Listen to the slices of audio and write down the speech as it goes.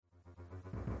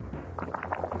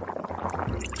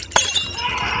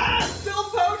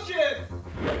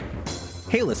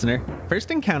Hey listener, First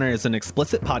Encounter is an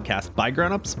explicit podcast by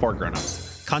grown-ups for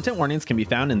grown-ups. Content warnings can be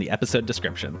found in the episode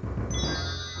description.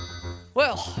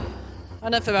 Well,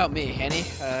 enough about me, Haney.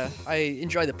 I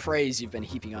enjoy the praise you've been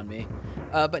heaping on me.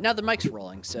 But now the mic's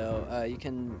rolling, so you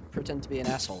can pretend to be an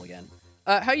asshole again.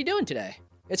 How you doing today?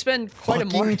 It's been quite a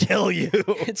morning. Kill you.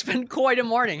 It's been quite a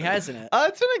morning, hasn't it?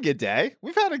 It's been a good day.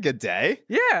 We've had a good day.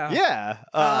 Yeah.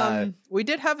 Yeah. We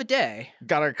did have a day.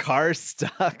 Got our car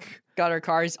stuck. Got our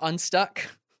cars unstuck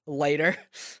later.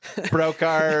 Broke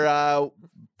our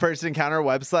First Encounter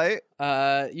website.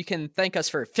 You can thank us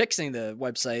for fixing the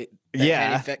website that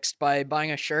Yeah. Haney fixed by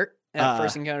buying a shirt at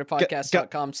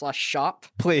firstencounterpodcast.com/shop.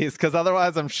 Please, because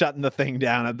otherwise I'm shutting the thing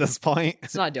down at this point.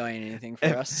 It's not doing anything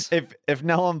for us. If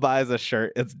no one buys a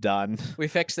shirt, it's done. We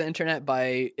fixed the internet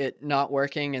by it not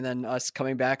working and then us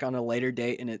coming back on a later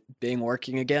date and it being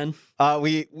working again.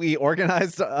 We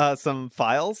organized some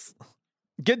files.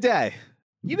 Good day.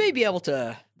 You may be able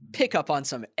to pick up on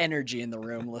some energy in the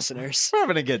room, listeners. We're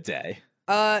having a good day.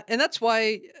 And that's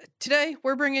why today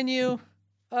we're bringing you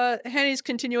Haney's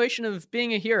continuation of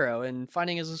being a hero and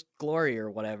finding his glory or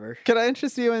whatever. Could I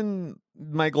interest you in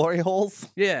my glory holes?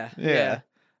 Yeah.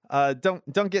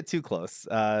 Don't get too close.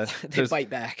 They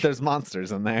bite back. There's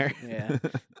monsters in there. Yeah.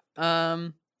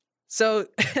 So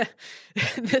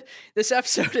this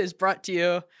episode is brought to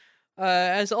you,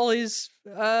 as always,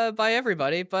 by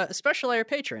everybody, but especially our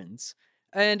patrons,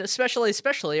 and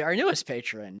especially our newest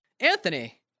patron,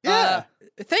 Anthony. Yeah.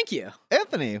 Thank you.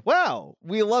 Anthony, wow.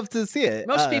 We love to see it.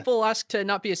 Most people ask to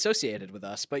not be associated with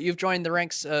us, but you've joined the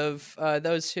ranks of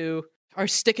those who are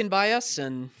sticking by us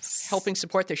and helping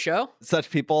support the show. Such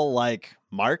people like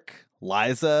Mark,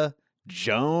 Liza,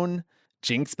 Joan,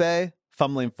 Jinxbay,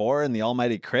 Fumbling 4 and the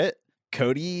Almighty Crit,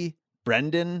 Cody,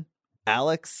 Brendan,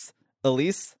 Alex,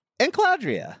 Elise, and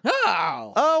Claudria.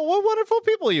 Oh, What wonderful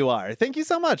people you are. Thank you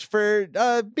so much for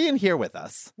being here with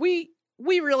us. we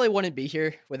really wouldn't be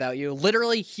here without you.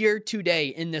 Literally here today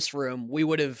in this room, we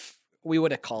would have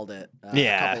called it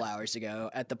a couple hours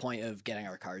ago at the point of getting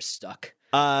our cars stuck.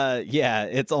 Yeah,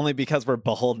 it's only because we're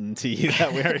beholden to you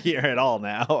that we're here at all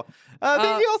now.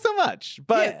 Thank you all so much.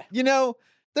 But,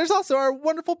 there's also our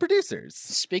wonderful producers.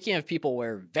 Speaking of people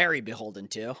we're very beholden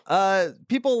to.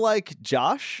 People like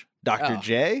Josh, Dr.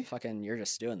 J, Fucking, you're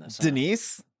just doing this. Huh?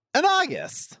 Denise, and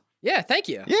August. Yeah, thank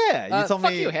you. Yeah, you told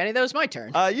fuck me. you, Haney. That was my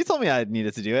turn. You told me I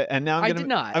needed to do it, and now I did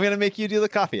not. I'm gonna make you do the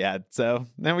coffee ad. So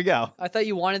there we go. I thought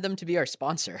you wanted them to be our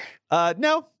sponsor.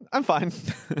 No, I'm fine.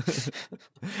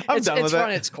 I'm done with it's it. run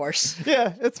its course.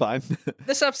 Yeah, it's fine.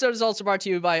 This episode is also brought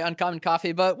to you by Uncommon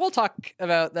Coffee, but we'll talk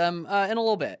about them in a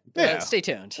little bit. Yeah. Stay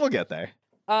tuned. We'll get there.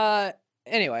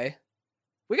 Anyway,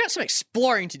 we got some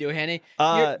exploring to do, Haney.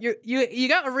 You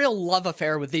got a real love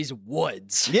affair with these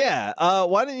woods. Yeah.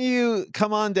 Why don't you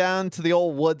come on down to the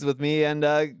old woods with me and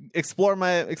explore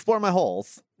my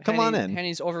holes? Come on in.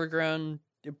 Haney's overgrown,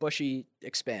 bushy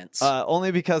expanse.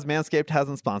 Only because Manscaped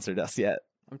hasn't sponsored us yet.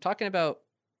 I'm talking about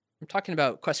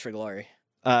Quest for Glory.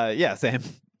 Yeah, same.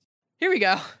 Here we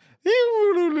go.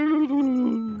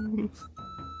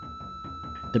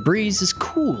 The breeze is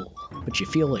cool, but you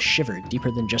feel a shiver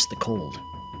deeper than just the cold.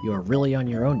 You are really on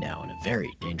your own now in a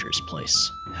very dangerous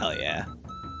place. Hell yeah.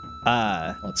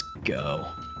 Let's go.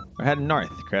 We're heading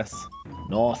north, Chris.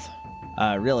 North.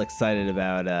 Real excited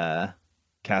about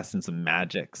casting some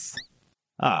magics.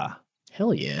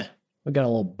 Hell yeah. We got a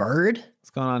little bird. What's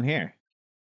going on here?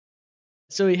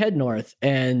 So we head north,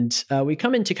 and we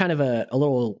come into kind of a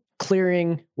little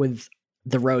clearing with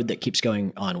the road that keeps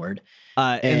going onward.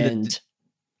 I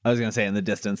was going to say in the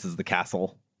distance is the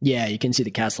castle. Yeah, you can see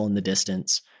the castle in the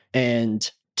distance. And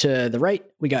to the right,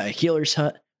 we got a healer's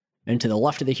hut. And to the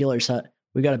left of the healer's hut,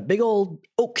 we got a big old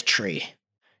oak tree.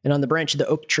 And on the branch of the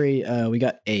oak tree, we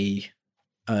got a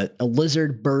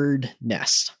lizard bird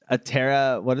nest. What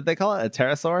did they call it? A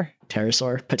pterosaur?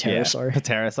 Pterosaur. Yeah,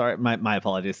 pterosaur. My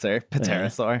apologies, sir.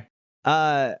 Pterosaur.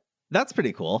 That's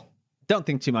pretty cool. Don't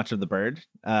think too much of the bird.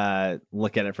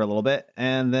 Look at it for a little bit.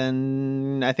 And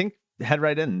then I think head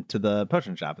right into the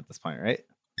potion shop at this point, right?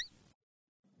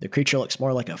 The creature looks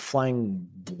more like a flying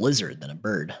lizard than a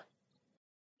bird.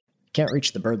 Can't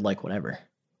reach the bird like whatever.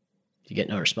 You get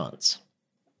no response.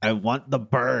 I want the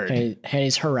bird.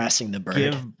 Haney's harassing the bird.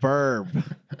 Give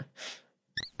burb.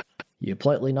 You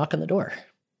politely knock on the door.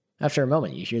 After a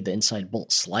moment, you hear the inside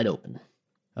bolt slide open.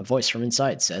 A voice from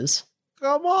inside says,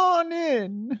 "Come on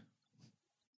in."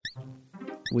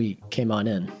 We came on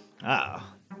in. Oh.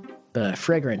 The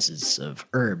fragrances of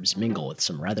herbs mingle with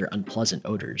some rather unpleasant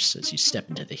odors as you step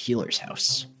into the healer's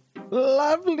house.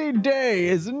 Lovely day,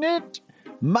 isn't it?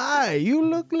 My, you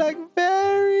look like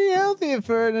very healthy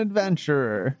for an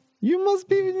adventurer. You must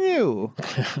be new.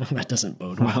 That doesn't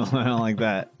bode Well, well. I don't like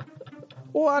that.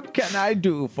 What can I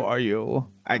do for you?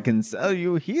 I can sell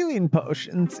you healing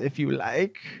potions if you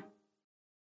like.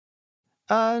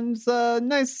 There's a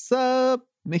nice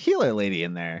healer lady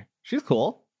in there. She's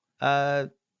cool. Talk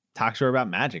to her about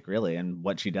magic, really, and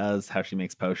what she does, how she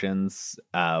makes potions,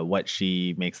 what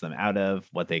she makes them out of,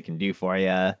 what they can do for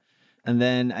you. And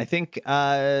then I think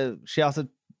she also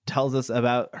tells us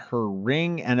about her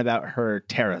ring and about her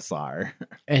pterosaur.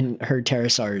 And her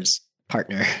pterosaur's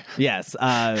partner. Yes.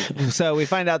 So we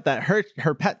find out that her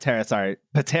pet pterosaur,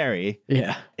 Pateri,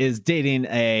 Yeah. is dating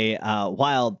a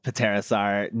wild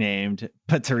pterosaur named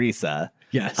Paterisa.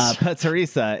 Yes.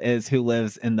 Paterisa is who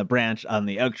lives in the branch on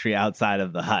the oak tree outside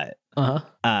of the hut.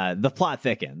 The plot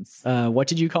thickens. What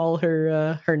did you call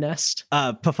her nest?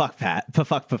 Pafuk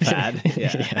Pafad.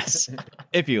 Yeah. Yes.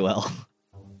 If you will.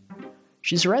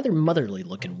 She's a rather motherly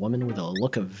looking woman with a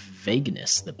look of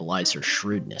vagueness that belies her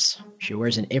shrewdness. She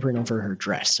wears an apron over her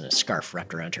dress and a scarf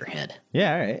wrapped around her head.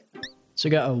 Yeah, all right. So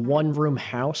we got a one-room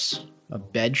house, a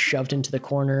bed shoved into the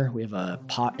corner. We have a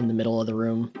pot in the middle of the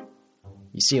room.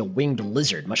 You see a winged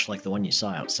lizard, much like the one you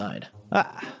saw outside. All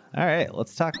right.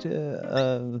 Let's talk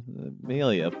to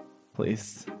Amelia,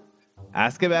 please.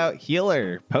 Ask about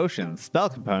healer, potions, spell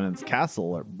components, castle,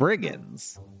 or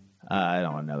brigands. I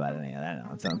don't want to know about any of that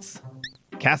nonsense.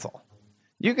 Castle.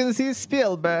 You can see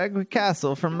Spielberg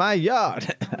Castle from my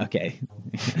yard. Okay.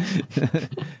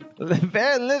 The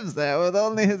bear lives there with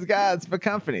only his guards for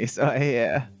company, so I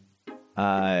hear.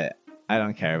 I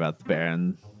don't care about the bear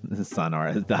and his son or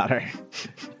his daughter.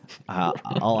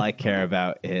 All I care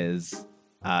about is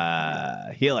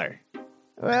healer.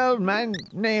 Well, my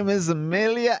name is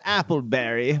Amelia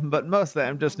Appleberry, but mostly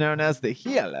I'm just known as the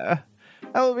healer.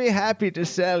 I will be happy to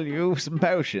sell you some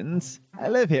potions. I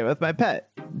live here with my pet,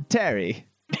 Terry.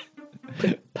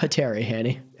 Pateri,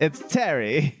 Haney. It's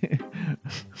Terry.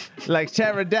 Like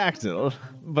pterodactyl,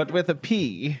 but with a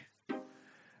P.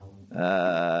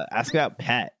 Ask about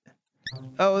pet.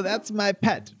 Oh, that's my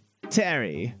pet,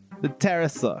 Terry, the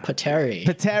pterosaur. Pateri.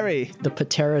 Pateri. The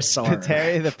pterosaur.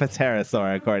 Pateri the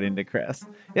pterosaur, according to Chris.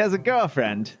 He has a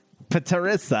girlfriend,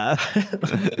 Paterissa.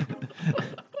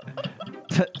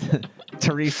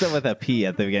 Teresa with a P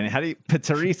at the beginning. How do you...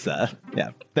 Paterisa. Yeah,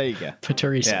 there you go.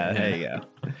 Paterisa. Yeah, there you go.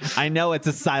 I know it's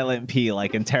a silent P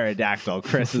like in pterodactyl.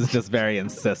 Chris is just very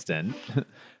insistent.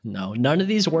 No, none of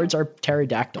these words are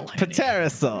pterodactyl. Haney.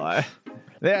 Pterosaur.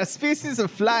 They are a species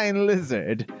of flying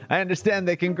lizard. I understand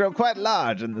they can grow quite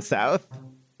large in the south.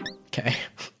 Okay.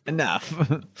 Enough.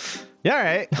 Yeah, all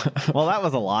right. Well, that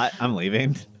was a lot. I'm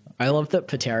leaving. I love that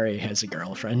Pateri has a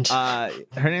girlfriend. Her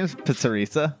name's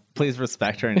Paterisa. Please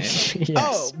respect her name. Yes.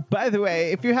 Oh, by the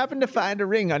way, if you happen to find a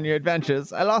ring on your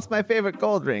adventures, I lost my favorite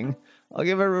gold ring. I'll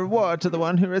give a reward to the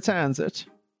one who returns it.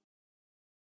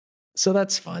 So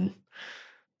that's fun.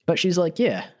 But she's like,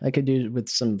 yeah, I could do it with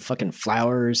some fucking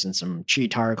flowers and some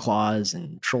cheetar claws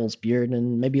and troll's beard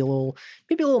and maybe a little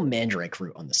mandrake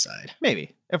root on the side.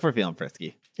 Maybe, if we're feeling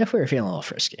frisky. If we were feeling a little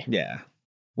frisky. Yeah.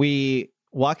 We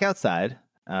walk outside,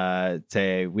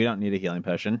 say, we don't need a healing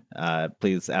potion.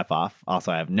 Please F off.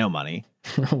 Also, I have no money.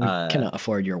 We cannot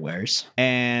afford your wares.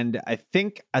 And I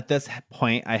think at this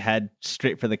point, I head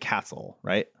straight for the castle,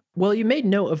 right? Well, you made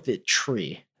note of the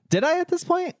tree. Did I at this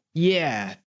point?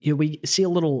 Yeah. We see a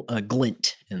little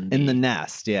glint in the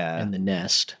nest, yeah. In the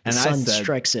nest. The And sun I said,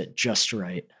 strikes it just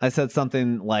right. I said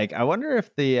something like, I wonder if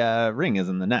the ring is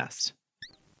in the nest.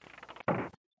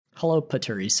 Hello,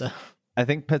 Paterisa. I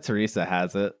think Paterisa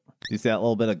has it. Do you see that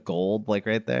little bit of gold, like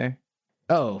right there?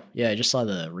 Oh, yeah, I just saw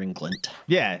the ring glint.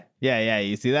 Yeah.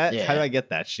 You see that? Yeah. How do I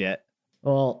get that shit?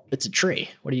 Well, it's a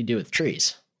tree. What do you do with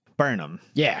trees? Burn them.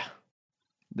 Yeah.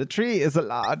 The tree is a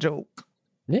large oak.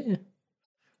 Yeah.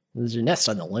 There's a nest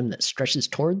on the limb that stretches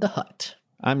toward the hut.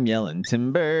 I'm yelling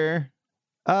timber.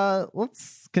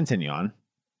 Let's continue on.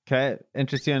 Okay,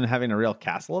 interest you in having a real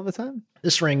castle of its own?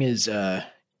 This ring is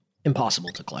impossible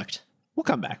to collect. We'll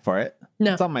come back for it.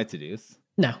 No. It's on my to-dos.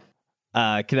 No.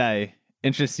 Could I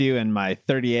interest you in my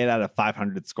 38 out of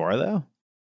 500 score, though?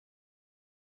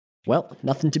 Well,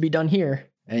 nothing to be done here.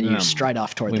 And you stride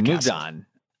off toward the castle. We moved on.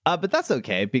 But that's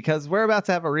okay, because we're about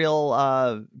to have a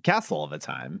real castle of a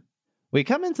time. We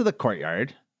come into the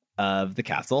courtyard of the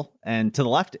castle, and to the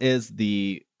left is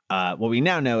the what we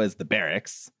now know as the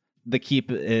barracks. The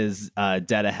keep is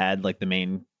dead ahead, like the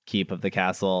main keep of the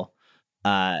castle.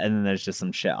 And then there's just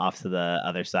some shit off to the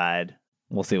other side.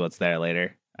 We'll see what's there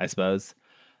later, I suppose.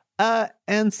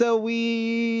 And so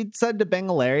we decided to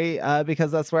Bangalari because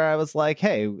that's where I was like,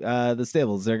 hey, the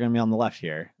stables are going to be on the left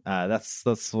here. That's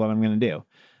what I'm going to do.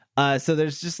 So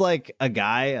there's just like a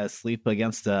guy asleep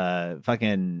against a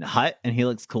fucking hut, and he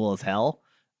looks cool as hell.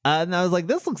 And I was like,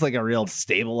 this looks like a real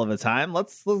stable of a time.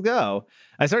 Let's go.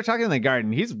 I started talking to the guard,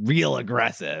 and he's real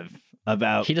aggressive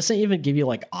about. He doesn't even give you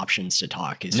like options to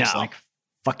talk. He's just No. like,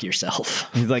 fuck yourself.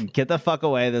 He's like, get the fuck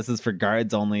away. This is for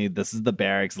guards only. This is the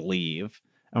barracks. Leave.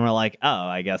 And we're like, oh,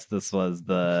 I guess this was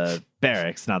the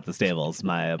barracks, not the stables.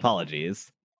 My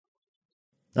apologies.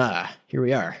 Here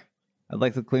we are. I'd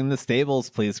like to clean the stables,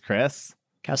 please, Chris.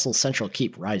 Castle's central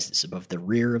keep rises above the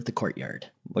rear of the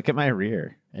courtyard. Look at my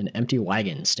rear. An empty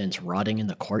wagon stands rotting in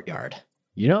the courtyard.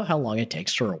 You know how long it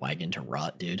takes for a wagon to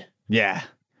rot, dude? Yeah.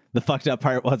 The fucked up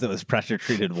part was it was pressure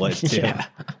treated wood, too. Yeah.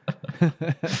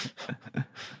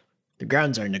 The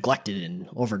grounds are neglected and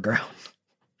overgrown.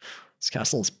 This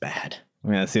castle is bad.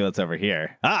 I'm going to see what's over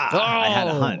here. I had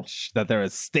a hunch that there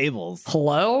was stables.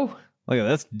 Hello? Look at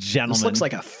this gentleman. This looks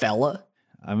like a fella.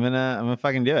 I'm gonna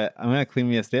fucking do it. I'm gonna clean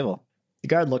me a stable. The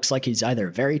guard looks like he's either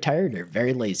very tired or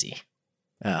very lazy.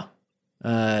 Oh.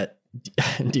 Do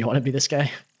you want to be this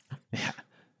guy? Yeah.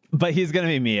 But he's gonna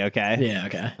be me, okay? Yeah,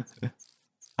 okay.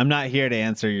 I'm not here to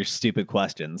answer your stupid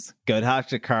questions. Go talk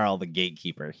to Carl, the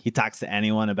gatekeeper. He talks to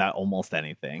anyone about almost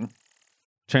anything.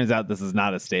 Turns out this is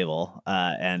not a stable,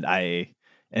 and I,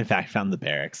 in fact, found the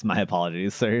barracks. My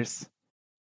apologies, sirs.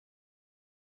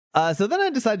 So then I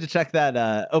decided to check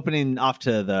that opening off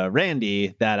to the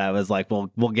Randy that I was like,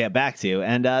 we'll get back to.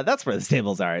 And that's where the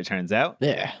stables are, it turns out.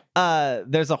 Yeah.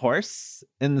 There's a horse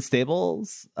in the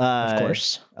stables. Of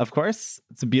course. Of course.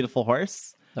 It's a beautiful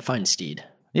horse. A fine steed.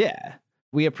 Yeah.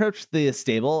 We approach the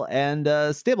stable, and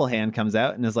a stable hand comes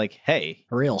out and is like, hey.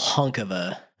 A real hunk of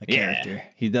a character.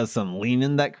 He does some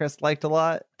leaning that Chris liked a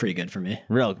lot. Pretty good for me.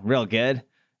 Real good.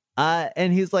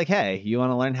 And he's like, hey, you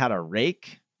want to learn how to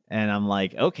rake? And I'm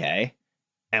like, okay.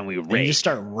 And we rake. You just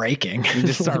start raking. We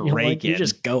just start raking. Like, you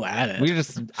just go at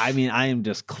it. I am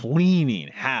just cleaning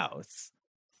house.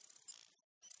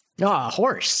 Ah,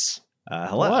 horse.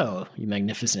 Hello, you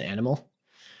magnificent animal.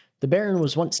 The Baron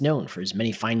was once known for his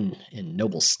many fine and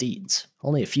noble steeds.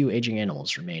 Only a few aging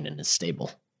animals remain in his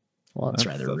stable. Well, that's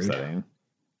rather rude. Upsetting.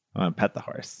 I want to pet the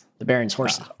horse. The Baron's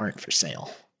horses aren't for sale.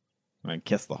 I'm going to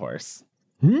kiss the horse.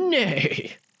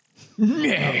 Nay.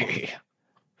 Nay.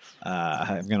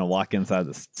 I'm going to walk inside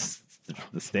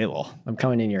the stable. I'm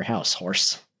coming in your house,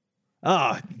 horse.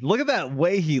 Oh, look at that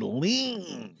way he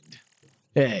leaned.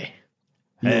 Hey.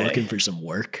 You looking for some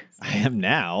work? I am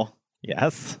now.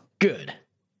 Yes. Good.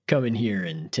 Come in here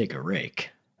and take a rake.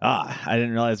 I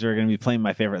didn't realize we were going to be playing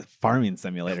my favorite farming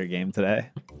simulator game today.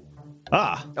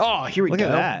 Oh, here we go. Look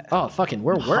at that. Oh, fucking,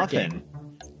 we're working.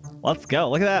 Let's go.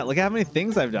 Look at that. Look at how many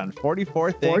things I've done.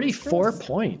 44 things. 44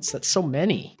 points. That's so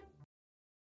many.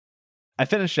 I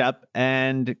finish up,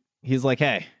 and he's like,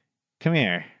 hey, come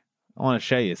here. I want to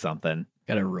show you something.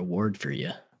 Got a reward for you.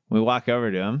 We walk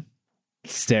over to him,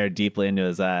 stare deeply into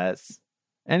his eyes,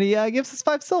 and he gives us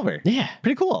 5 silver. Yeah.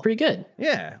 Pretty cool. Pretty good.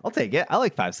 Yeah, I'll take it. I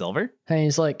like 5 silver. And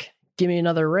he's like, give me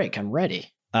another rake. I'm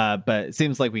ready. But it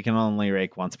seems like we can only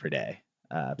rake once per day,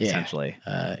 potentially.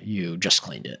 Yeah. You just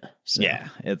cleaned it. So. Yeah,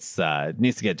 it's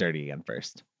needs to get dirty again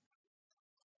first.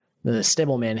 The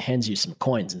stableman hands you some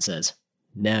coins and says,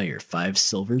 now you're 5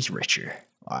 silvers richer.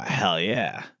 Oh, hell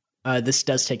yeah. This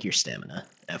does take your stamina,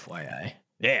 FYI.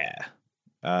 Yeah.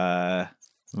 I'm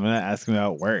going to ask him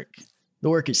about work. The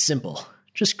work is simple.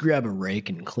 Just grab a rake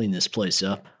and clean this place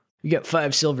up. You get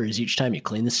 5 silvers each time you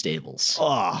clean the stables.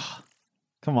 Oh,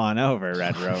 come on over,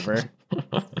 Red Rover.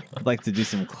 I'd like to do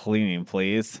some cleaning,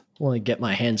 please. Want to get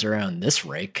my hands around this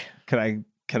rake. Could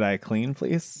I clean,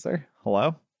 please, sir?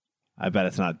 Hello? I bet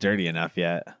it's not dirty enough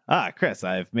yet. Chris,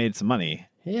 I've made some money.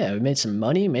 Yeah, we made some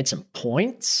money, made some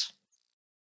points.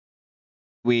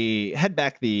 We head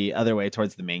back the other way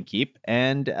towards the main keep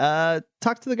and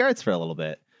talk to the guards for a little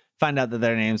bit. Find out that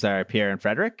their names are Pierre and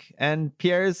Frederick, and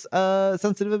Pierre's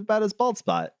sensitive about his bald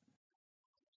spot.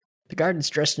 The guard is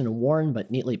dressed in worn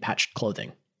but neatly patched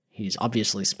clothing. He's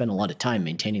obviously spent a lot of time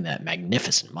maintaining that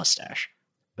magnificent mustache.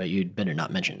 But you'd better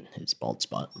not mention his bald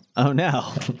spot. Oh,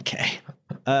 no. Okay.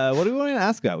 What do we want to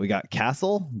ask about? We got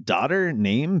castle, daughter,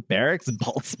 name, barracks,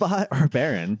 bald spot, or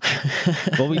baron.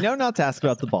 Well, we know not to ask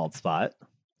about the bald spot.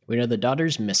 We know the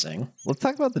daughter's missing. Let's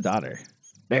talk about the daughter.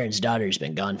 Baron's daughter's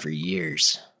been gone for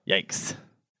years. Yikes.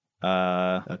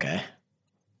 Okay.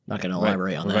 Not going to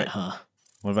elaborate on that, huh?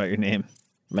 What about your name?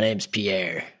 My name's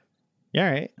Pierre. Yeah,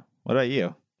 all right. What about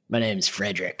you? My name's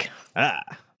Frederick.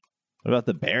 What about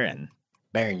the baron?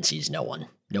 Baron sees no one.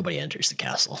 Nobody enters the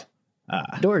castle.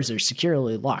 Doors are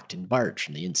securely locked and barred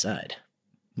from the inside.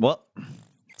 Well,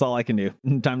 that's all I can do.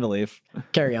 Time to leave.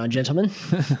 Carry on, gentlemen.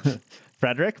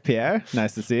 Frederick, Pierre,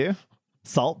 nice to see you.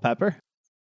 Salt, pepper.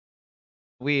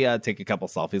 We take a couple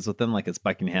selfies with them like it's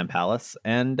Buckingham Palace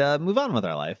and move on with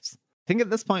our lives. I think at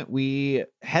this point we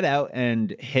head out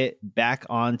and hit back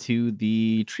onto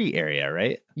the tree area,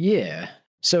 right? Yeah.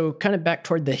 So kind of back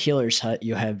toward the healer's hut,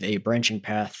 you have a branching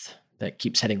path that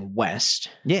keeps heading west.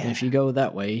 Yeah. And if you go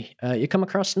that way, you come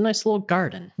across a nice little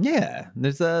garden. Yeah.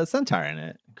 There's a centaur in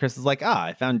it. Chris is like,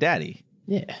 I found Daddy.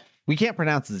 Yeah. We can't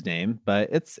pronounce his name, but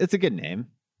it's a good name.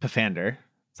 Pafander.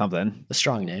 Something. A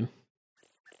strong name.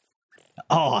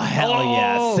 Oh, hell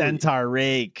yeah. Centaur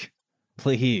Rake.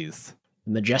 Please.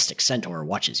 The majestic centaur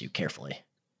watches you carefully.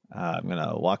 I'm going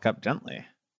to walk up gently.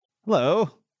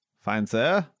 Hello. Fine,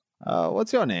 sir.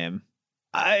 What's your name?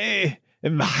 I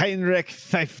am Heinrich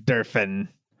Pfeifderfen.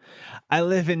 I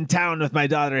live in town with my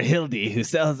daughter Hildy, who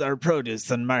sells our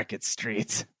produce on Market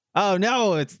Street. Oh,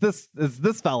 no, it's this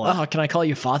fella. Oh, can I call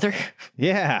you father?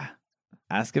 Yeah.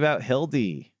 Ask about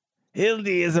Hildy.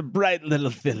 Hildy is a bright little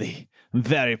filly. I'm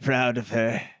very proud of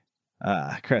her.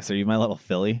 Chris, are you my little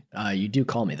filly? You do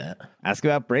call me that. Ask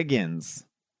about brigands.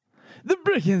 The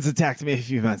brigands attacked me a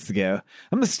few months ago.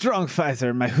 I'm a strong fighter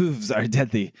and my hooves are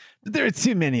deadly, but there are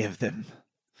too many of them.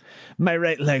 My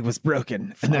right leg was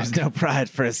broken, and there's no pride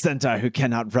for a centaur who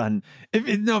cannot run. If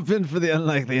it had not been for the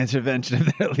unlikely intervention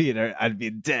of their leader, I'd be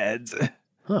dead.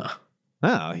 Huh.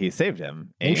 Oh, he saved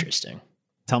him. Interesting.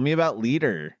 Tell me about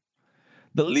leader.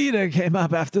 The leader came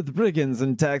up after the brigands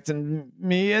attacked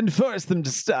me and forced them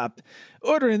to stop,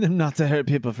 ordering them not to hurt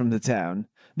people from the town.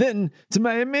 Then, to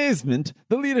my amazement,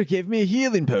 the leader gave me a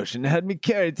healing potion and had me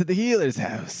carried to the healer's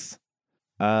house.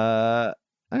 All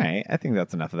right, I think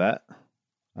that's enough of that.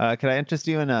 Could I interest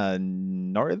you in a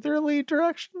northerly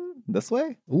direction? This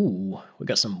way? Ooh, we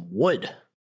got some wood.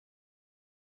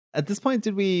 At this point,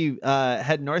 did we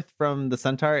head north from the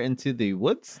centaur into the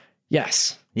woods?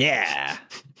 Yes. Yeah.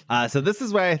 So this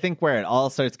is where it all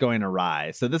starts going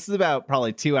awry. So this is about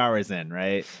probably 2 hours in,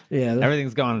 right? Yeah.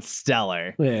 Everything's going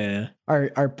stellar. Yeah.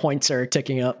 Our points are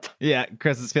ticking up. Yeah.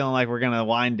 Chris is feeling like we're going to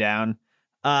wind down.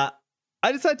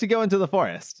 I decided to go into the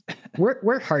forest.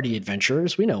 We're hardy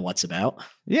adventurers. We know what's about.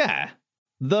 Yeah.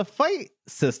 The fight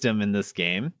system in this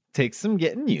game takes some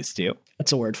getting used to.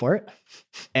 That's a word for it.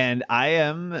 And I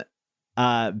am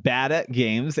bad at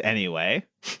games anyway.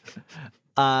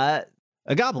 A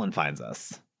goblin finds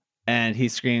us. And he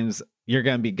screams, "You're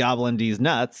going to be gobbling these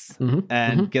nuts,"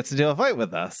 and gets into a fight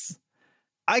with us.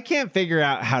 I can't figure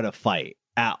out how to fight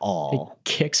at all. It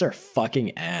kicks our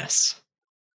fucking ass.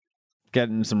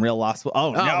 Getting some real lost.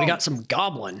 Oh, no. We got some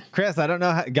goblin. Chris, I don't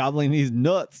know how gobbling these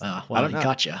nuts. Oh, well, I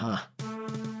gotcha, huh?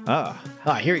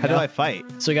 Oh, here you go. How do I fight?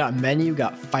 So we got menu, we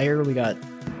got fire, we got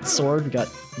sword, we got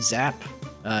zap.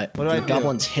 What do I do?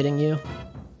 Goblin's hitting you.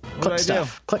 Click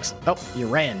stuff. Do? Clicks. Oh, you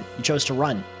ran. You chose to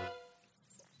run.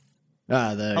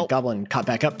 The goblin caught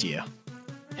back up to you.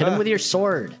 Hit him with your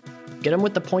sword. Get him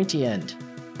with the pointy end.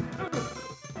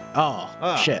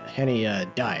 Oh, shit. Haney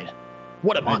died.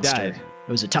 What a monster. Died.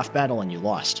 It was a tough battle and you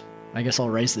lost. I guess I'll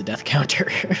raise the death counter.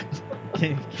 Can't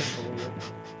believe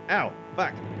it. Ow,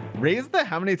 fuck. Raise the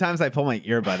how many times I pull my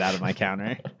earbud out of my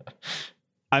counter.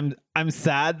 I'm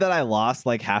sad that I lost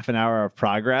like half an hour of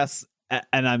progress,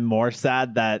 and I'm more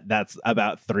sad that that's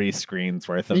about 3 screens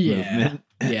worth of movement.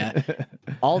 Yeah.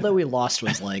 All that we lost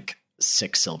was like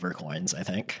 6 silver coins, I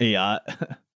think. Yeah.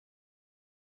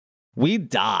 We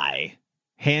die.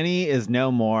 Haney is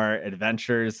no more.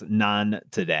 Adventures none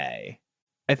today.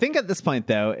 I think at this point,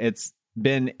 though, it's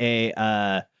been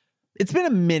a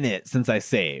minute since I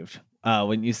saved.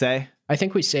 Wouldn't you say? I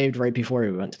think we saved right before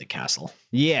we went to the castle.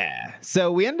 Yeah.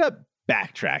 So we end up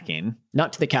backtracking.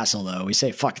 Not to the castle, though. We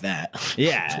say, fuck that.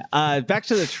 Yeah. Back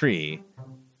to the tree.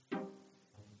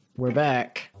 We're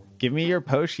back. Give me your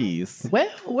poshies. Well,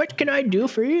 what can I do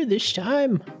for you this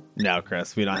time? No,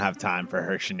 Chris, we don't have time for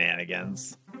her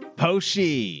shenanigans.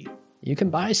 Poshi. You can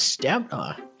buy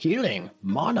stamina, healing,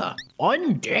 mana,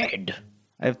 undead.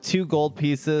 I have 2 gold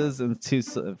pieces and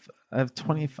I have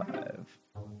 25.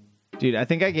 Dude, I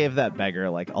think I gave that beggar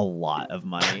like a lot of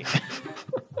money.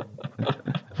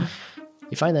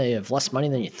 You find that you have less money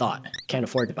than you thought. Can't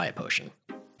afford to buy a potion.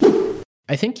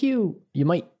 I think you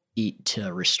might eat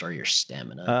to restore your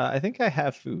stamina. I think I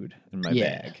have food in my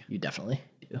bag. You definitely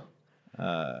do.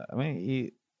 I'm gonna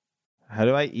eat. How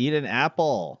do I eat an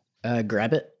apple?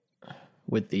 Grab it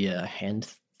with the hand.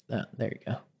 There you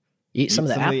go. Eat some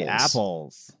of the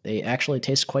apples. They actually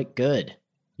taste quite good.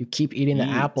 You keep eating the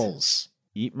apples.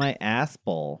 Eat my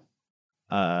asshole.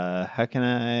 How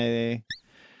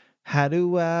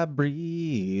do I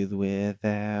breathe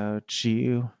without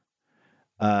you?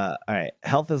 All right.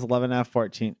 Health is 11 out of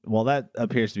 14. Well, that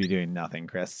appears to be doing nothing,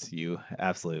 Chris. You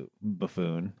absolute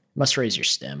buffoon. Must raise your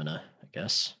stamina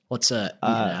guess. Let's eat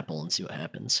an apple and see what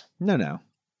happens. No.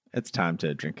 It's time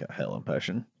to drink a healing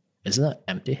potion. Isn't that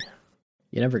empty?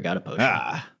 You never got a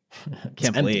potion.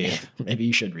 Can't believe. Maybe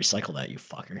you should recycle that, you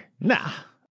fucker. Nah.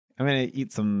 I'm going to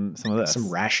eat some of this. Some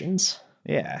rations?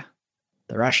 Yeah.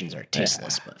 The rations are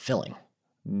tasteless, but filling.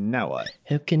 Now what?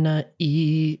 How can I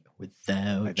eat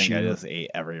without I think you? I just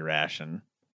ate every ration.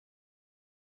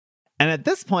 And at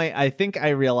this point, I think I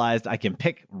realized I can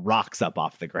pick rocks up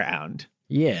off the ground.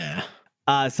 Yeah.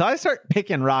 So I start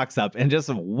picking rocks up and just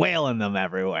wailing them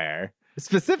everywhere,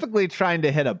 specifically trying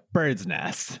to hit a bird's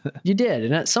nest. You did.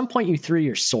 And at some point, you threw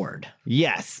your sword.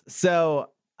 Yes. So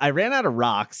I ran out of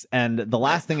rocks, and the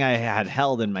last thing I had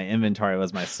held in my inventory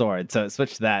was my sword. So it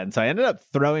switched to that. And so I ended up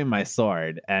throwing my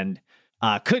sword and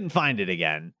couldn't find it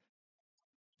again.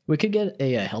 We could get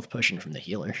a health potion from the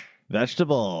healer.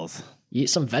 Vegetables. Eat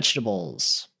some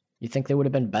vegetables. You think they would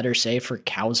have been better saved for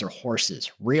cows or horses?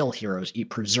 Real heroes eat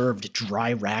preserved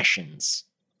dry rations.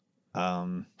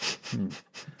 I'm kind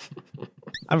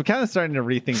of starting to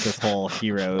rethink this whole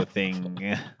hero thing,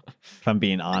 if I'm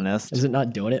being honest. Is it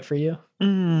not doing it for you?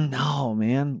 No,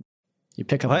 man. You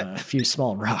pick up a few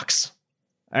small rocks.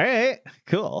 All right,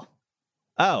 cool.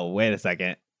 Oh, wait a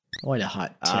second. What a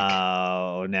hot tick.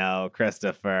 Oh, no,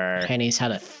 Christopher. Haney's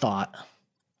had a thought.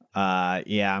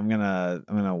 Yeah, I'm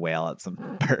gonna whale at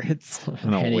some birds.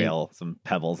 I'm gonna whale some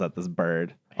pebbles at this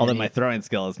bird. Although my throwing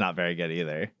skill is not very good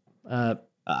either.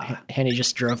 Haney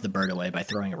just drove the bird away by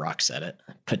throwing rocks at it.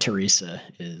 But Teresa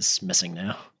is missing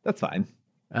now. That's fine.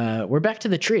 We're back to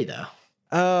the tree though.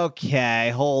 Okay,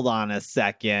 hold on a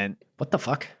second. What the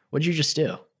fuck? What'd you just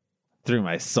do? Threw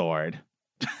my sword.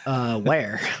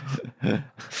 Where? I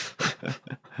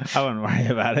wouldn't worry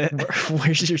about it.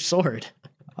 Where's your sword?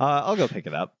 I'll go pick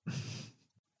it up.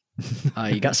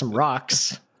 You got some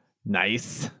rocks.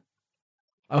 Nice.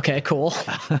 Okay, cool.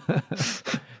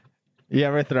 You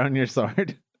ever thrown your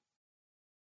sword?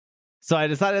 So I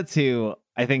decided to,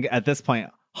 I think at this point,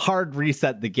 hard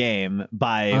reset the game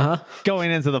by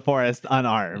going into the forest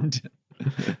unarmed.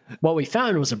 What we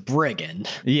found was a brigand.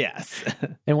 Yes.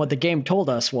 And what the game told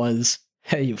us was,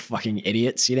 hey, you fucking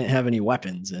idiots, you didn't have any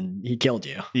weapons, and he killed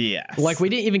you. Yes. Like, we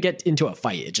didn't even get into a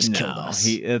fight. It just killed us.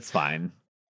 It's fine.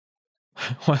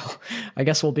 Well, I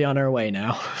guess we'll be on our way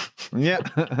now. Yeah.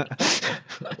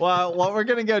 Well, what we're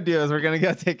going to go do is we're going to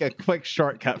go take a quick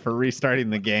shortcut for restarting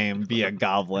the game via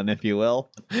goblin, if you will.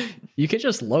 You can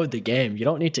just load the game. You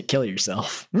don't need to kill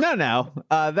yourself. No.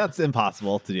 That's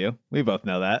impossible to do. We both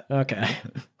know that. Okay.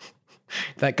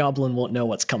 That goblin won't know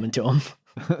what's coming to him.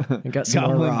 I got some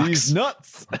more rocks. These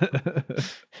nuts.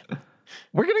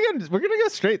 We're gonna go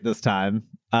straight this time.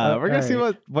 We're gonna see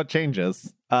what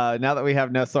changes now that we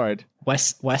have no sword.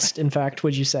 West, in fact,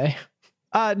 would you say?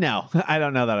 No, I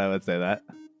don't know that I would say that.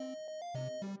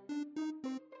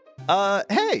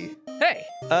 Hey.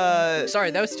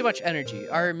 Sorry, that was too much energy.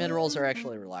 Our mid-rolls are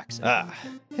actually relaxing.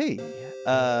 Hey.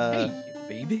 Hey,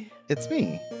 baby. It's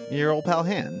me, your old pal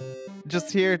Han.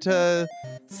 Just here to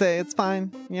say it's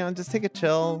fine. Just take a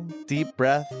chill, deep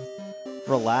breath,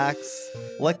 relax,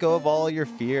 let go of all your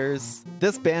fears.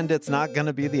 This bandit's not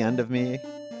gonna be the end of me.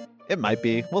 It might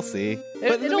be. We'll see.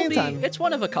 But in the meantime, it's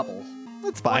one of a couple.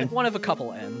 It's fine. One of a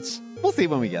couple ends. We'll see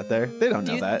when we get there. They don't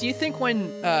know that. Do you think when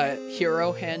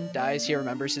Hero Han dies, he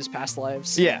remembers his past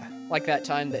lives? Yeah. Like that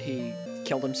time that he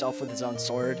killed himself with his own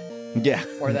sword? Yeah.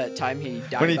 Or that time he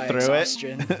died when he by threw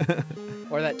exhaustion? It.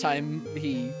 Or that time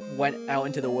he went out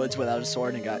into the woods without a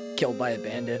sword and got killed by a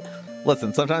bandit?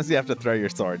 Listen, sometimes you have to throw your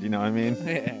sword, you know what I mean?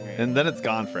 And then it's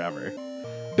gone forever.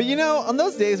 But on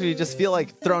those days where you just feel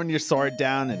like throwing your sword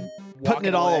down and putting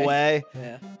it all away,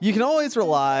 you can always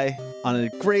rely on a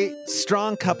great,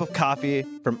 strong cup of coffee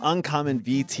from Uncommon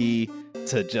VT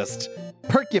to just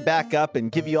perk you back up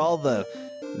and give you all the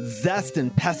zest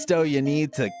and pesto you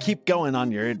need to keep going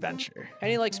on your adventure. And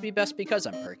he likes me best because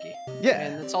I'm perky. Yeah.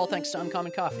 And it's all thanks to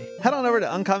Uncommon Coffee. Head on over to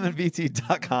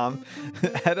uncommonvt.com.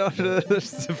 Head over to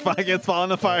it's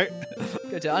falling apart.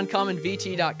 Go to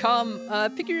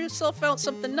uncommonvt.com. Pick yourself out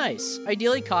something nice.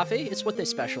 Ideally coffee. It's what they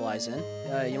specialize in.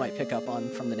 You might pick up on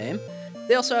from the name.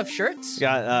 They also have shirts.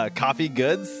 Got coffee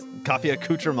goods, coffee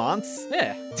accoutrements.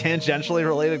 Yeah. Tangentially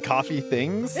related coffee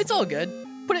things. It's all good.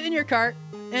 Put it in your cart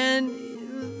and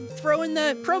throw in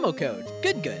the promo code.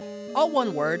 Good. All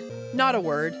one word, not a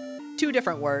word, 2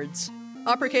 different words.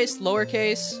 Uppercase,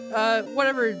 lowercase,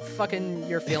 whatever fucking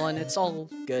you're feeling. It's all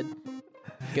good.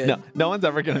 No one's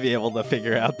ever going to be able to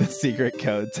figure out the secret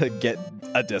code to get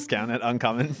a discount at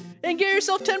Uncommon. And get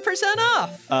yourself 10%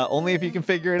 off. Only if you can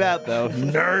figure it out, though.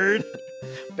 Nerd.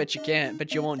 Bet you can't.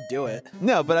 Bet you won't do it.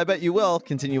 No, but I bet you will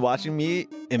continue watching me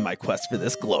in my quest for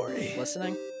this glory.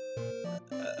 Listening?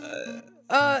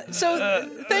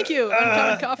 Thank you,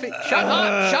 Uncommon Coffee. Shut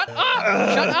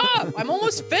up! I'm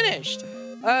almost finished.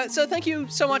 So thank you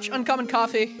so much, Uncommon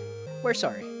Coffee. We're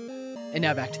sorry. And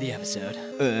now back to the episode.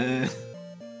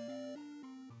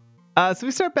 So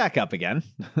we start back up again.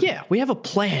 Yeah, we have a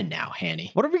plan now,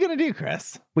 Haney. What are we going to do,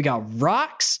 Chris? We got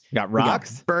rocks. We got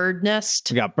rocks. We got bird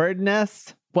nest. We got bird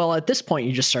nest. Well, at this point,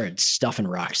 you just started stuffing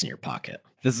rocks in your pocket.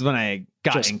 This is when I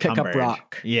got just encumbered. Pick up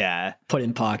rock. Yeah. Put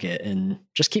in pocket and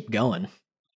just keep going.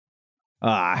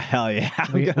 Ah, hell yeah.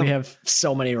 We have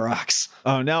so many rocks.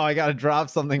 Oh no, I got to drop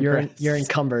something. You're Chris.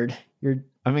 encumbered. I'm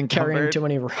encumbered. Carrying too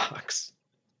many rocks.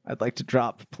 I'd like to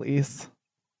drop, please.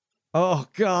 Oh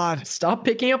God. Stop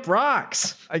picking up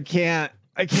rocks. I can't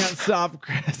stop,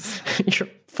 Chris. Your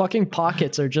fucking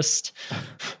pockets are just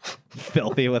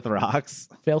filthy with rocks.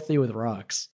 Filthy with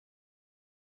rocks.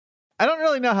 I don't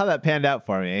really know how that panned out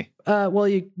for me. Well,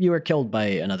 you were killed by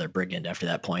another brigand after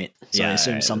that point, so Yeah, I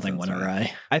assume right, something went right.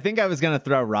 awry. I think I was going to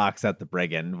throw rocks at the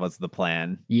brigand was the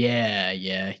plan. Yeah,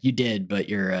 you did, but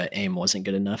your aim wasn't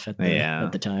good enough at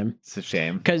the time. It's a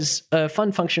shame. Because a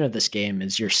fun function of this game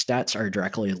is your stats are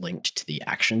directly linked to the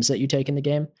actions that you take in the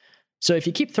game. So if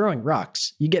you keep throwing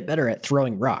rocks, you get better at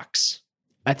throwing rocks.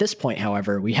 At this point,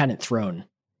 however, we hadn't thrown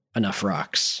enough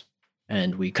rocks,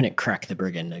 and we couldn't crack the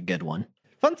brigand a good one.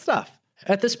 Fun stuff.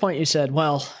 At this point, you said,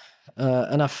 well,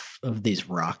 enough of these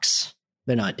rocks.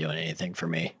 They're not doing anything for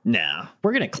me. No.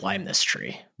 We're going to climb this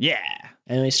tree. Yeah.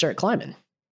 And we start climbing.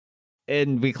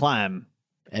 And we climb.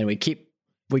 And we keep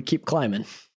climbing.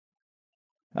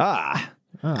 Ah.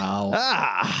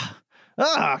 Oh.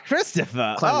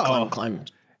 Christopher. Climb.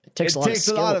 It takes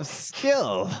a lot of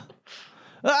skill.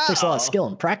 Oh. It takes a lot of skill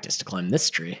and practice to climb this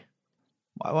tree.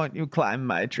 Why won't you climb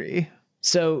my tree?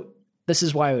 So this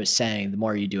is why I was saying the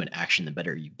more you do an action, the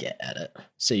better you get at it.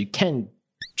 So you can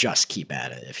just keep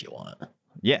at it if you want.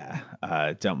 Yeah.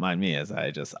 Don't mind me as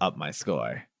I just up my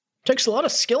score. Takes a lot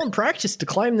of skill and practice to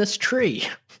climb this tree.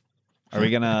 Are we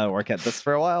gonna work at this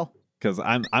for a while? Because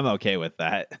I'm okay with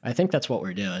that. I think that's what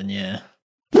we're doing, yeah.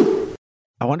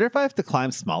 I wonder if I have to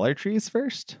climb smaller trees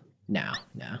first. No,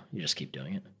 you just keep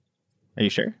doing it. Are you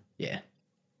sure? Yeah.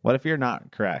 What if you're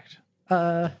not correct?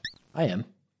 I am.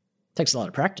 Takes a lot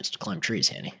of practice to climb trees,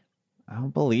 Haney. I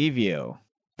don't believe you.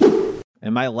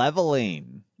 Am I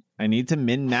leveling? I need to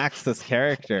min-max this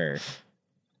character.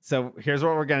 So here's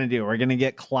what we're going to do. We're going to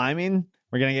get climbing.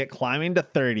 We're going to get climbing to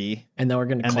 30. And then we're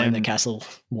going to climb the castle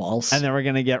walls. And then we're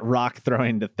going to get rock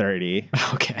throwing to 30.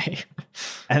 Okay.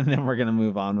 And then we're going to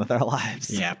move on with our lives.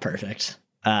 Yeah, perfect.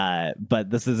 But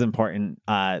this is important.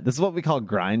 This is what we call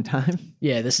grind time.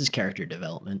 Yeah, this is character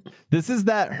development. This is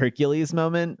that Hercules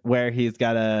moment where he's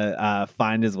got to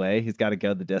find his way. He's got to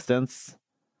go the distance.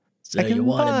 So you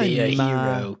want to be a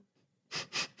hero.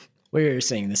 We're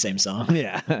singing the same song.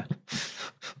 Yeah.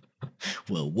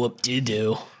 Well,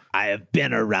 whoop-de-doo. I have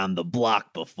been around the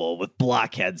block before with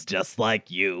blockheads just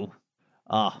like you.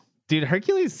 Oh, dude,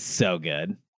 Hercules is so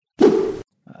good.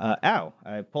 Ow,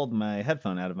 I pulled my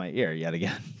headphone out of my ear yet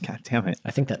again. God damn it.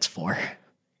 I think that's 4.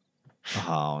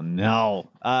 Oh, no.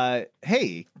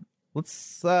 Hey,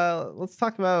 let's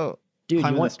talk about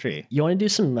climbing this tree. You want to do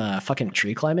some fucking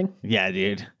tree climbing? Yeah,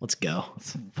 dude. Let's go.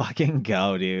 Let's fucking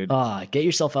go, dude. Get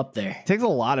yourself up there. It takes a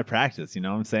lot of practice, you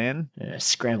know what I'm saying?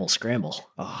 Scramble.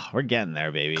 Oh, we're getting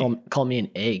there, baby. Call me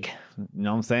an egg. You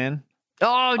know what I'm saying?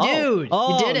 Oh, dude.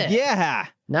 You did it. Yeah.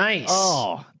 Nice.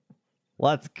 Oh,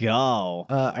 let's go.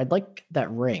 I'd like that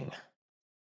ring.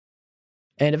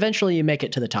 And eventually you make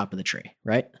it to the top of the tree,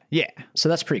 right? Yeah. So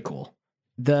that's pretty cool.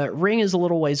 The ring is a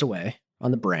little ways away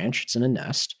on the branch. It's in a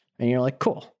nest. And you're like,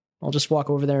 cool. I'll just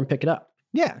walk over there and pick it up.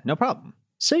 Yeah, no problem.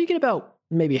 So you get about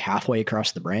maybe halfway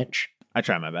across the branch. I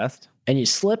try my best. And you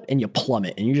slip and you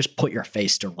plummet and you just put your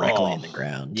face directly in the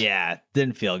ground. Yeah,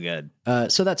 didn't feel good.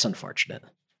 So that's unfortunate.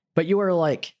 But you were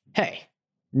like, hey,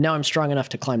 now I'm strong enough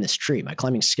to climb this tree. My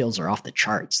climbing skills are off the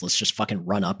charts. Let's just fucking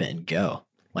run up it and go.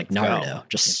 Like Naruto.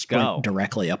 Just sprint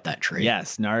directly up that tree.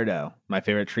 Yes, Naruto. My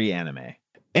favorite tree anime.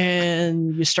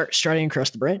 And you start striding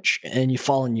across the branch and you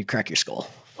fall and you crack your skull.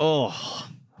 Oh,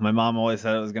 my mom always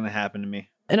said it was going to happen to me.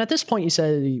 And at this point you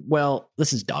say, well,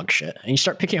 this is dog shit. And you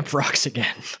start picking up rocks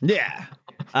again. Yeah.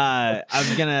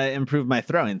 I'm going to improve my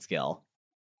throwing skill.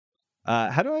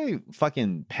 How do I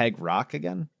fucking peg rock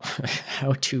again?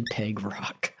 How to peg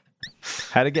rock.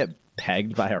 How to get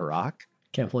pegged by a rock?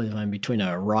 Can't believe I'm between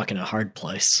a rock and a hard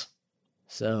place.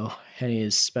 So Henny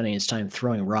is spending his time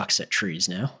throwing rocks at trees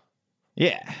now.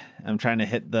 Yeah. I'm trying to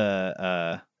hit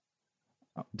the...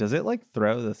 Does it like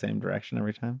throw the same direction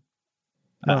every time?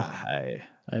 No. I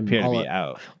appear to be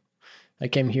out. I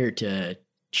came here to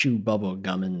chew bubble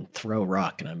gum and throw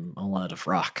rock, and I'm all out of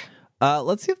rock.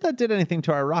 Let's see if that did anything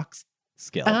to our rocks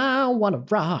skill. I want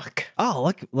to rock. Oh,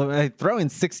 look, I'm throwing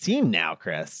 16 now,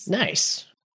 Chris. Nice.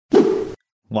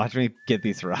 Watch me get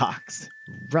these rocks.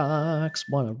 Rocks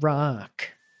want to rock.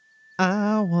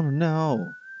 I want to know,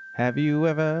 have you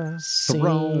ever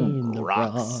thrown Seen the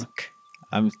rocks? rock.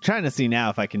 I'm trying to see now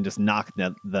if I can just knock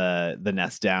the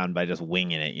nest down by just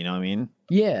winging it. You know what I mean?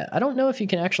 Yeah, I don't know if you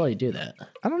can actually do that.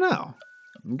 I don't know.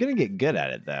 I'm going to get good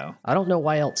at it, though. I don't know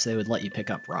why else they would let you pick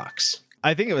up rocks.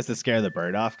 I think it was to scare the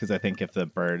bird off, because I think if the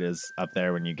bird is up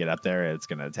there when you get up there, it's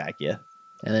going to attack you.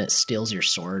 And then it steals your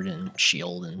sword and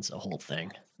shield and it's a whole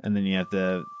thing. And then you have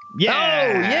to... Yeah!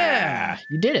 Oh, yeah!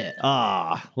 You did it.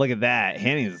 Oh, look at that.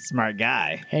 Haney's a smart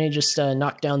guy. And he just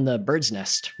knocked down the bird's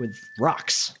nest with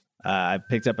rocks. I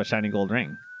picked up a shiny gold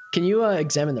ring. Can you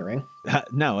examine the ring?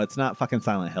 No, it's not fucking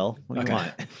Silent Hill. What do you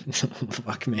want?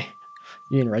 Fuck me.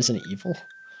 You in Resident Evil?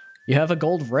 You have a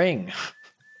gold ring.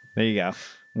 There you go.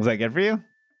 Was that good for you?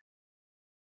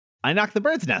 I knocked the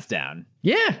bird's nest down.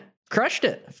 Yeah, crushed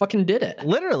it. Fucking did it.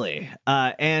 Literally.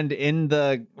 And in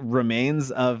the remains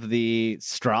of the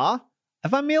straw, I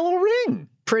found me a little ring.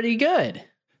 Pretty good.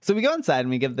 So we go inside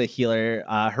and we give the healer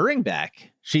her ring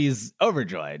back. She's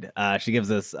overjoyed. She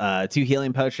gives us 2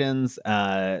 healing potions,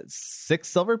 6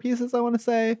 silver pieces, I want to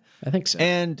say. I think so.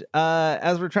 And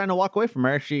as we're trying to walk away from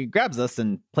her, she grabs us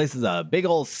and places a big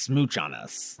old smooch on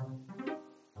us.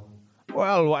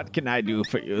 Well, what can I do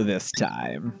for you this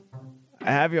time?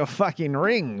 I have your fucking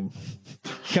ring.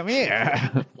 Come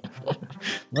here.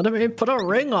 Let me put a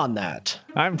ring on that.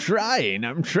 I'm trying.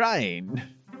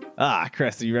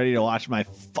 Chris, are you ready to watch my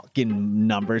fucking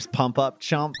numbers pump up,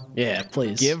 chump? Yeah,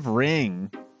 please. Give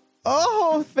ring.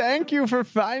 Oh, thank you for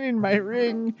finding my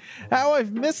ring. How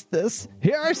I've missed this.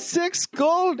 Here are 6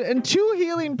 gold and 2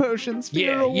 healing potions for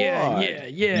your reward.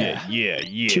 Yeah.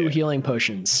 2 healing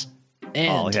potions.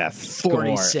 And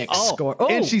 46 score. Oh,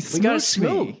 and she we got a smooched me.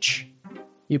 smooch.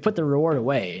 You put the reward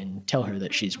away and tell her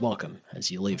that she's welcome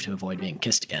as you leave to avoid being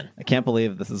kissed again. I can't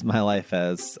believe this is my life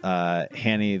as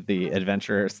Haney the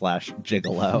adventurer /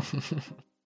 gigolo.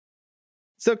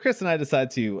 So Chris and I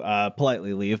decide to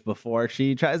politely leave before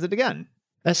she tries it again.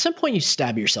 At some point, you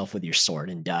stab yourself with your sword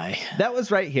and die. That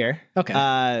was right here.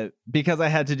 Okay. Because I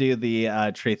had to do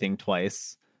the tree thing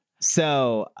twice.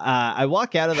 So I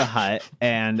walk out of the hut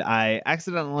and I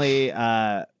accidentally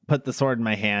put the sword in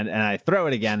my hand and I throw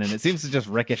it again and it seems to just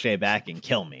ricochet back and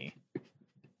kill me.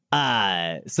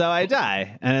 So I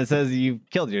die and it says, "You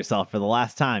killed yourself for the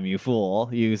last time, you fool,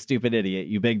 you stupid idiot,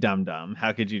 you big dum-dum.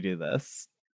 How could you do this?"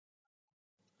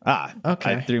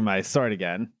 Okay. I threw my sword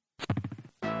again.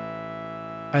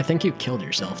 I think you killed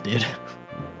yourself, dude.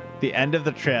 The end of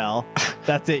the trail.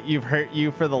 That's it. You've hurt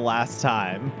you for the last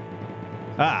time.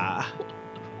 Huh.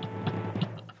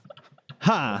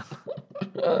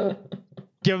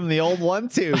 Give him the old one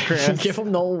too, Chris. Give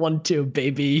him the old one too,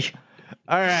 baby.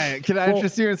 All right. Can I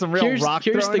interest you in some real rock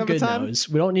Here's throwing the of the good time? news.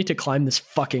 We don't need to climb this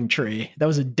fucking tree. That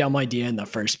was a dumb idea in the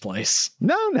first place.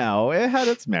 No. It had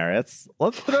its merits.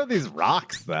 Let's throw these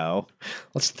rocks, though.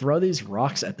 Let's throw these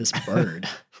rocks at this bird.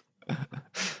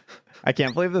 I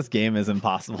can't believe this game is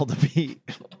impossible to beat.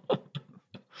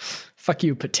 Fuck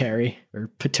you, Pateri, or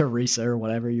Paterisa, or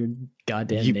whatever your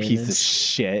goddamn You name piece is. of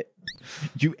shit.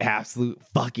 You absolute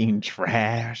fucking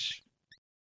trash.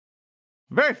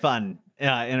 Very fun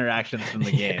interactions from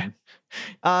the game.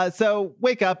 So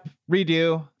wake up,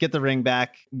 redo, get the ring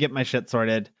back, get my shit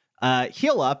sorted,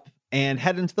 heal up, and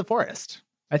head into the forest.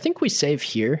 I think we save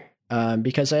here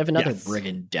because I have another Yes.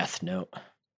 brigand death note.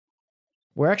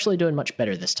 We're actually doing much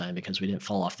better this time because we didn't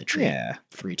fall off the tree Yeah.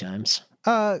 3 times.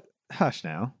 Hush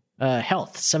now.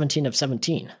 Health, 17 of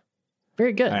 17.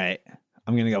 Very good. All right.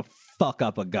 I'm going to go fuck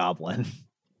up a goblin.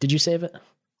 Did you save it?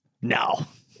 No.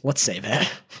 Let's save it.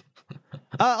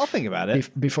 I'll think about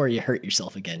it. Before you hurt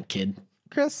yourself again, kid.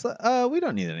 Chris, we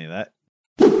don't need any of that.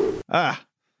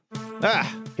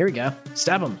 Here we go.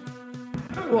 Stab him.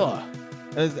 Whoa.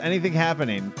 Is anything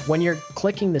happening? When you're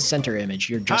clicking the center image,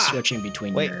 you're just switching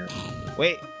between Wait. your...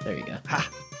 Wait. There you go.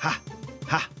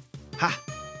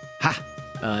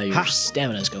 Your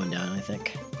stamina's going down, I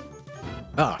think.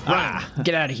 Oh, run.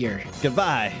 Get out of here.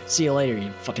 Goodbye. See you later,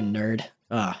 you fucking nerd.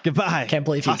 Goodbye. Can't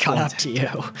believe he caught up to you.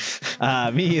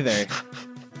 Me either.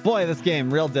 Boy, this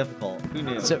game, real difficult. Who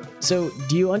knew? So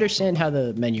do you understand how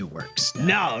the menu works?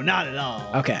 No, not at all.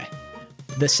 Okay.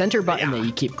 The center button that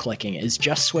you keep clicking is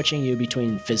just switching you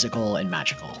between physical and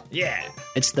magical. Yeah.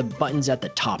 It's the buttons at the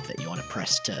top that you want to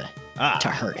press to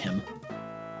hurt him.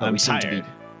 I'm we seem tired. to be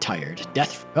tired.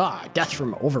 Death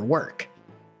from overwork.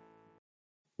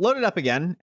 Load it up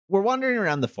again. we're wandering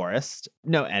around the forest.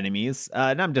 No enemies.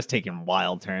 And I'm just taking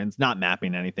wild turns, not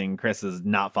mapping anything. Chris is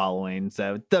not following,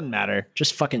 so it doesn't matter.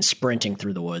 Just fucking sprinting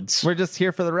through the woods. We're just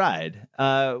here for the ride.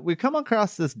 We come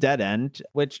across this dead end,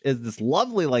 which is this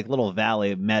lovely like little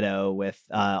valley meadow with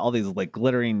all these like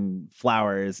glittering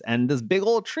flowers and this big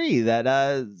old tree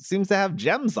that seems to have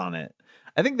gems on it.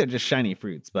 I think they're just shiny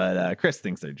fruits, but Chris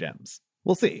thinks they're gems.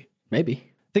 We'll see. Maybe.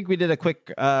 I think we did a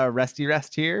quick resty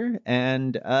rest here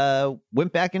and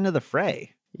went back into the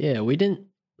fray. Yeah, we didn't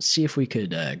see if we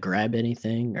could grab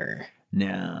anything or...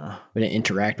 No. We didn't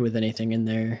interact with anything in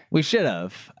there. We should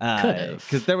have. Could have.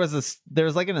 Because there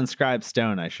was like an inscribed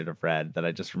stone I should have read that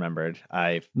I just remembered.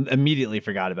 I immediately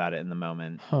forgot about it in the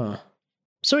moment. Huh.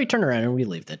 So we turn around and we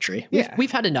leave the tree. Yeah.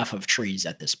 We've had enough of trees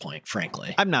at this point,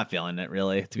 frankly. I'm not feeling it,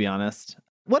 really, to be honest.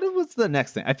 What was the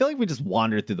next thing? I feel like we just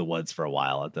wandered through the woods for a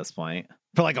while at this point.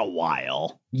 For like a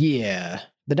while. Yeah.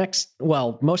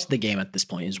 Most of the game at this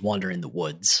point is wander in the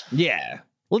woods. Yeah.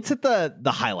 Let's hit the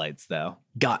highlights, though.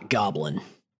 Got Goblin.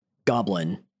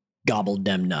 Goblin gobbled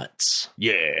them nuts.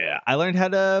 Yeah. I learned how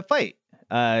to fight.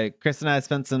 Chris and I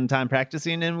spent some time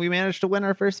practicing, and we managed to win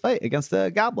our first fight against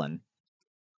a goblin.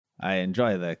 I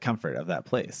enjoy the comfort of that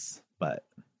place, but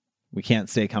we can't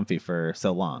stay comfy for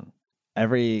so long.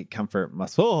 Every comfort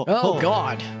must... Oh,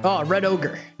 God. Oh, red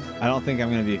ogre. I don't think I'm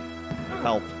going to be...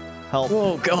 Help.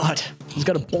 Oh, God. He's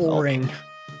got a bull ring.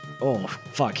 Oh,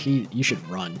 fuck. You should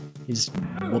run. He's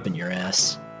whooping your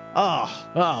ass. Oh,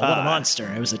 what a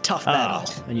monster. It was a tough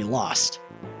battle, and you lost.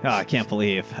 Oh, I can't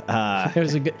believe.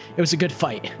 It was a good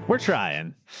fight. We're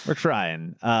trying.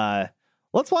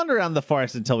 Let's wander around the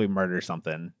forest until we murder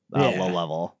something low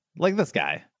level. Like this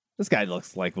guy. This guy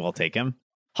looks like we'll take him.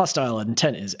 Hostile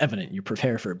intent is evident. You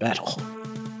prepare for battle.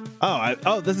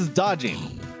 This is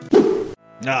dodging.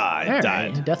 I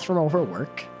died. Right. Death from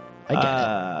overwork. I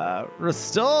get it.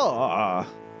 Restore.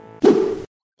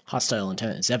 Hostile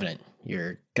intent is evident.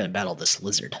 You're gonna battle this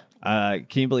lizard. Can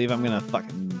you believe I'm gonna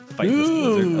fucking fight this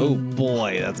lizard? Oh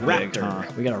boy, that's raptor. Big,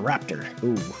 huh? We got a raptor.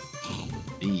 Ooh.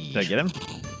 Did I get him?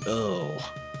 Oh,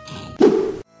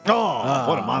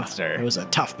 what a monster. It was a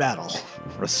tough battle.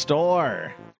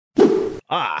 Restore.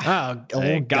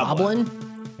 Old goblin.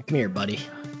 Come here, buddy.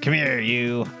 Come here,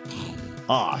 you.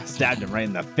 Stabbed him right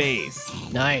in the face.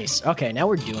 Nice. Okay, now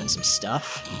we're doing some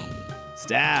stuff.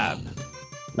 Stab.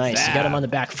 Nice. Stab. You got him on the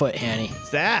back foot, Haney.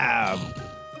 Stab.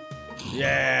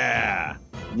 Yeah.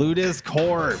 Loot his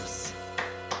corpse.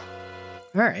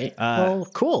 All right. Well,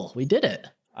 cool. We did it.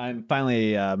 I'm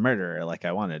finally a murderer like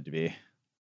I wanted to be.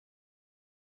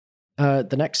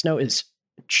 The next note is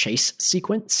chase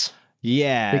sequence.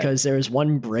 Yeah. Because there was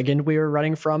one brigand we were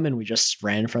running from, and we just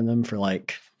ran from them for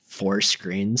like 4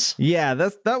 screens. Yeah,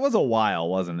 that was a while,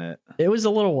 wasn't it? It was a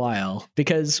little while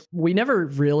because we never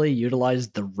really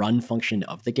utilized the run function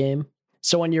of the game.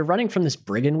 So when you're running from this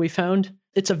brigand we found,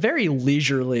 it's a very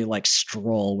leisurely like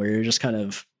stroll where you're just kind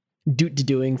of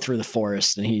doing through the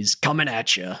forest and he's coming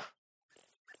at you.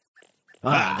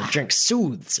 The drink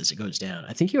soothes as it goes down.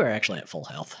 I think you are actually at full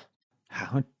health.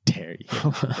 How dare you?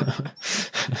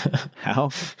 How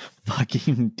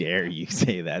fucking dare you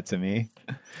say that to me?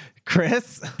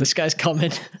 Chris? This guy's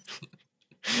coming.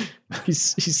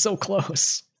 He's so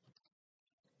close.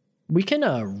 We can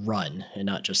run and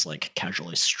not just like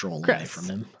casually stroll away from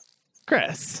him.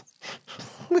 Chris,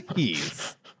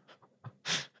 please.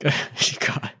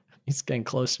 God, he's getting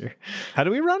closer. How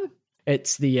do we run?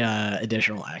 It's the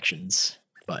additional actions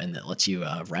button that lets you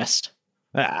rest.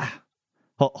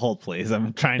 Hold, please.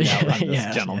 I'm trying to outrun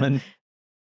this gentleman.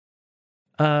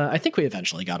 Yeah. I think we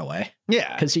eventually got away.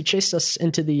 Yeah. Because he chased us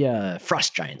into the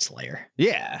Frost Giant's lair.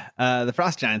 Yeah. The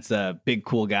Frost Giant's a big,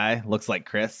 cool guy. Looks like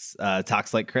Chris.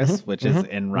 Talks like Chris, which is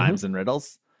in rhymes and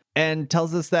riddles. And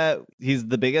tells us that he's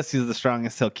the biggest, he's the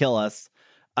strongest, he'll kill us.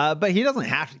 But he doesn't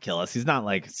have to kill us. He's not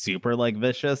like super like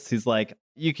vicious. He's like,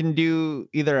 you can do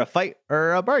either a fight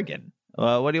or a bargain.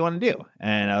 What do you want to do?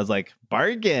 And I was like,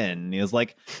 bargain. He was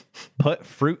like, put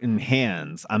fruit in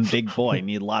hands. I'm big boy,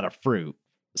 need a lot of fruit.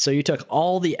 So you took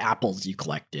all the apples you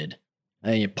collected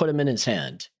and you put them in his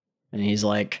hand. And he's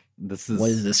like, what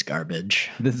is this garbage?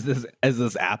 Is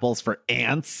this apples for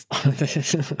ants?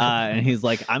 And he's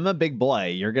like, I'm a big boy.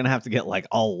 You're going to have to get like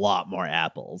a lot more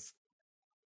apples.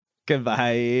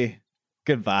 Goodbye.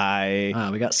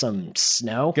 We got some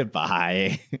snow.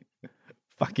 Goodbye.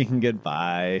 Fucking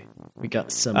goodbye. We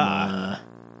got some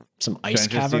ice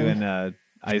cavern. You in an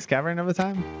ice cavern of a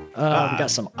time? We got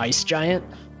some ice giant.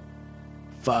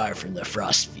 Far from the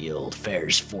frost field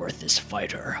fares forth this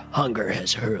fighter. Hunger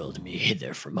has hurled me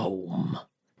hither from home.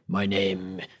 My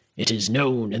name It is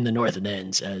known in the Northern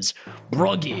Ends as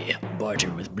Broggy,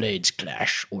 barter with blades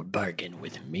clash, or bargain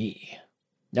with me.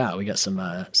 Ah, we got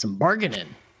some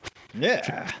bargaining.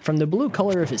 Yeah. From the blue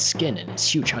color of his skin and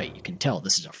his huge height, you can tell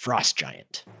this is a frost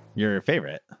giant. Your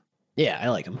favorite. Yeah, I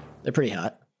like them. They're pretty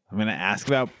hot. I'm going to ask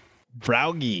about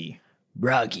Browgie.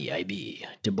 Broggy I be,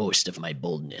 to boast of my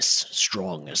boldness,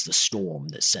 strong as the storm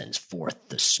that sends forth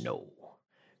the snow.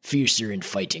 Fiercer in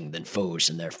fighting than foes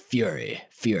in their fury,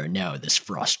 fear now this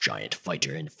frost giant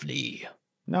fighter and flee.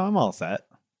 No, I'm all set.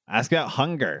 Ask about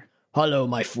Hunger. Hollow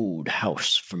my food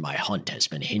house, for my hunt has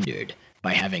been hindered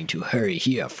by having to hurry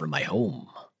here from my home.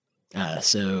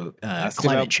 Ask Climate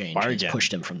about change has Bargain.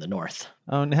 pushed him from the north.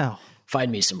 Oh, no.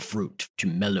 Find me some fruit to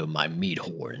mellow my mead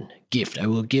horn. Gift I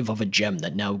will give of a gem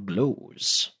that now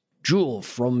glows. Jewel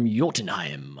from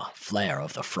Jotunheim, flare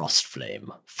of the frost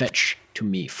flame. Fetch to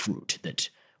me fruit that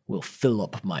will fill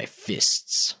up my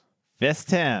fists.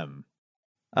 Fist him.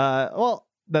 Well,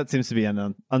 that seems to be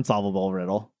an unsolvable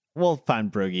riddle. We'll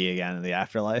find Broogie again in the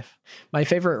afterlife. My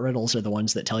favorite riddles are the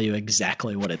ones that tell you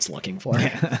exactly what it's looking for.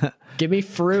 Give me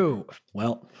fruit.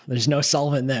 Well, there's no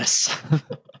solving this.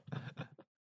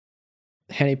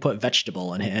 Haney put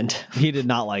vegetable in hand. He did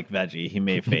not like veggie. He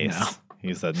made face. No.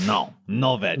 He said, no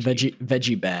veggie.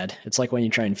 Veggie bad. It's like when you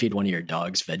try and feed one of your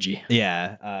dogs veggie.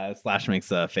 Yeah. Slash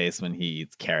makes a face when he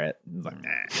eats carrot. He's like,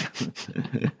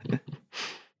 nah.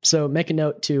 So make a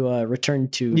note to return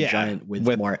to Giant with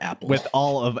more apple. With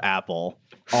all of apple.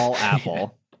 All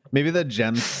apple. Maybe the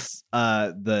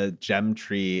gem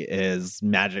tree is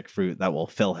magic fruit that will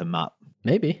fill him up.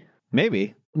 Maybe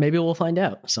we'll find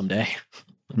out someday.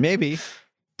 Maybe.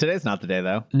 Today's not the day,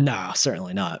 though. No,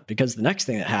 certainly not. Because the next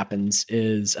thing that happens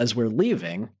is, as we're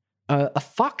leaving, a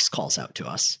fox calls out to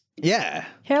us. Yeah.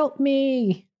 Help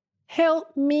me!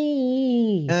 Help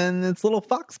me! And its little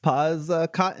fox paws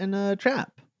caught in a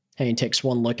trap. Haney takes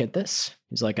one look at this.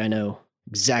 He's like, I know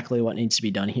exactly what needs to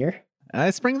be done here.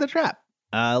 I spring the trap.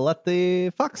 Let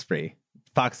the fox free.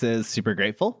 Fox is super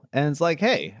grateful and it's like,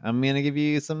 hey, I'm going to give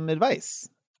you some advice.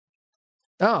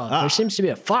 Oh, there seems to be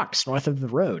a fox north of the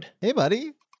road. Hey,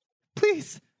 buddy.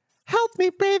 Please help me,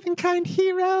 brave and kind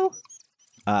hero.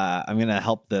 I'm going to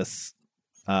help this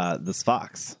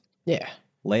fox. Yeah.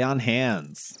 Lay on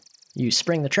hands. You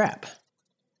spring the trap.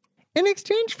 In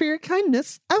exchange for your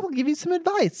kindness, I will give you some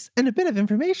advice and a bit of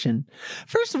information.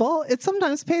 First of all, it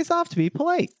sometimes pays off to be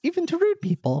polite, even to rude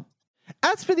people.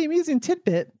 As for the amusing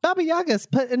tidbit, Baba Yaga's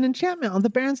put an enchantment on the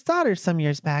Baron's daughter some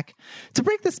years back. To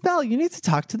break the spell, you need to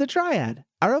talk to the Dryad.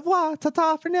 Au revoir,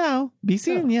 ta-ta for now. Be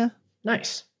seeing ya.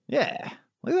 Nice. Yeah,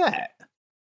 look at that.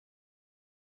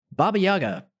 Baba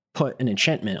Yaga put an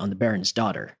enchantment on the Baron's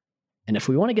daughter. And if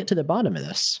we want to get to the bottom of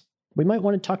this, we might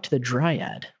want to talk to the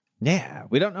Dryad. Yeah,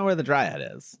 we don't know where the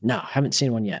Dryad is. No, haven't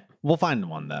seen one yet. We'll find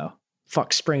one, though.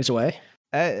 Fox springs away.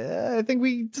 I think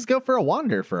we just go for a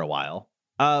wander for a while.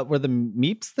 Were the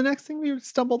Meeps the next thing we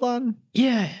stumbled on?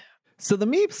 Yeah. So the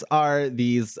Meeps are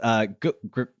these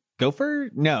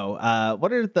gopher? No.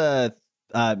 What are the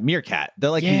meerkat? They're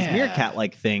like these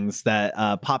meerkat-like things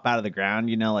that pop out of the ground,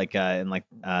 you know, like in like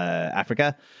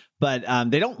Africa. But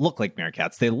they don't look like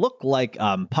meerkats. They look like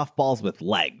puffballs with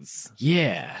legs.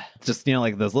 Yeah. Just, you know,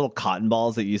 like those little cotton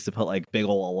balls that you used to put like big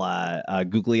old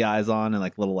googly eyes on and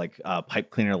like little like pipe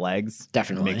cleaner legs.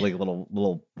 Definitely. Make like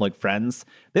little like friends.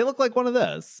 They look like one of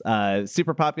those.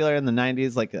 Super popular in the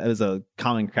 90s. Like it was a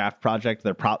common craft project.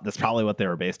 That's probably what they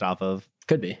were based off of.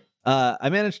 Could be. I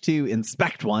managed to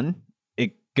inspect one.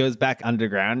 It goes back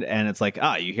underground and it's like,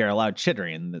 you hear a loud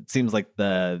chittering. It seems like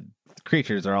the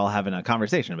creatures are all having a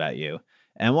conversation about you.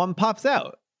 And one pops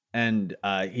out and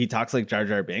he talks like Jar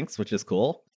Jar Binks, which is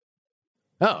cool.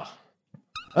 Oh,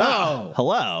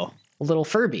 hello. A little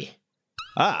Furby.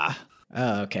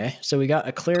 Okay. So we got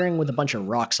a clearing with a bunch of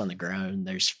rocks on the ground.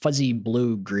 There's fuzzy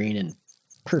blue, green, and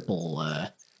purple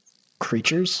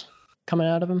creatures coming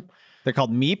out of them. They're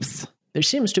called Meeps. There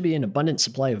seems to be an abundant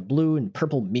supply of blue and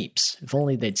purple Meeps. If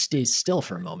only they'd stay still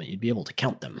for a moment, you'd be able to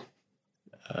count them.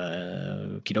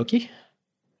 Okie dokie.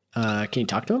 Can you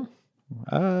talk to him?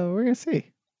 We're gonna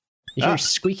see. You hear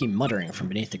squeaky muttering from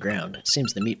beneath the ground. It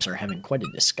seems the Meeps are having quite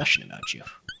a discussion about you.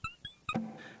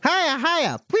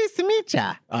 Hiya, pleased to meet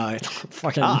ya.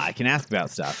 Fucking. I can ask about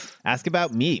stuff. Ask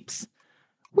about Meeps.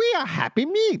 We are happy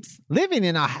Meeps, living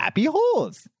in our happy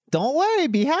holes. Don't worry,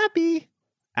 be happy.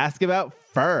 Ask about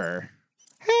fur.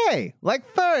 Hey,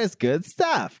 like fur is good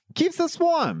stuff. Keeps us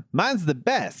warm. Mine's the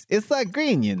best. It's like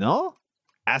green, you know?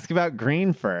 Ask about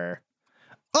green fur.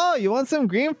 Oh, you want some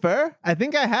green fur? I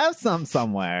think I have some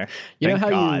somewhere. You know how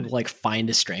you like find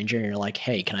a stranger and you're like,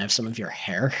 hey, can I have some of your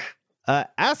hair?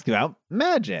 Ask about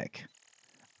magic.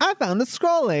 I found the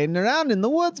scroll laying around in the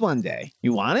woods one day.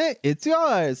 You want it? It's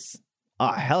yours.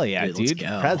 Oh, hell yeah, Let's dude. go.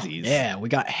 Prezzies. Yeah, we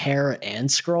got hair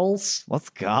and scrolls. Let's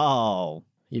go.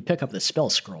 You pick up the spell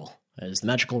scroll. As the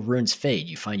magical runes fade,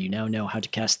 you find you now know how to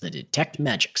cast the Detect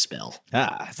Magic spell.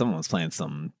 Someone was playing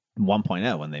some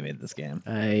 1.0 when they made this game.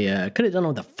 I could have done it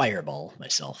with a fireball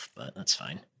myself, but that's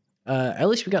fine. At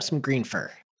least we got some green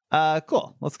fur.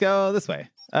 Cool. Let's go this way.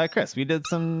 Chris, we did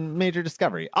some major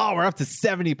discovery. Oh, we're up to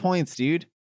 70 points, dude.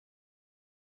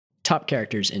 Top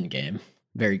characters in game.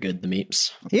 Very good, the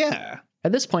meeps. Yeah.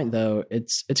 At this point, though,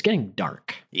 it's getting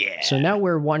dark. Yeah. So now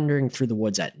we're wandering through the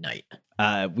woods at night.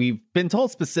 We've been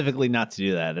told specifically not to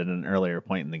do that at an earlier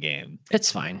point in the game.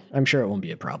 It's fine. I'm sure it won't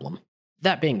be a problem.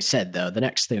 That being said, though, the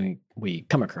next thing we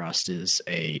come across is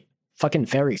a fucking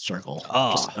fairy circle.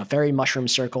 Oh. Just a fairy mushroom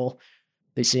circle.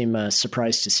 They seem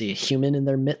surprised to see a human in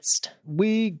their midst.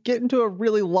 We get into a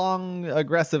really long,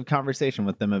 aggressive conversation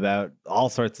with them about all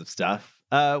sorts of stuff,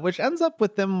 which ends up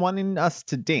with them wanting us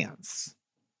to dance.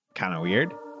 Kind of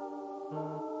weird.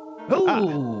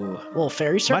 Ooh, little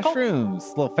fairy circle? Mushrooms,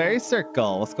 little fairy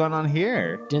circle. What's going on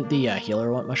here? Didn't the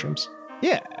healer want mushrooms?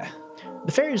 Yeah.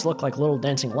 The fairies look like little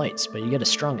dancing lights, but you get a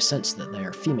strong sense that they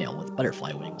are female with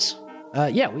butterfly wings.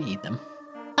 Yeah, we eat them.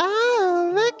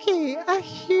 Oh, looky, a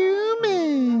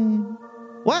human.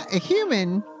 What, a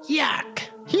human? Yuck!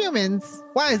 Humans?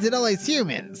 Why is it always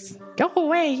humans? Go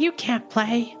away, you can't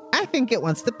play. I think it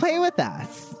wants to play with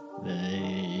us.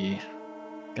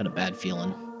 Got a bad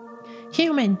feeling.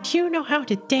 Human, do you know how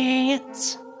to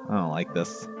dance? I don't like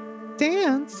this.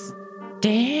 Dance?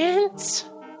 Dance?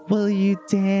 Will you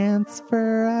dance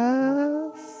for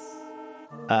us?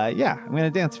 Yeah, I'm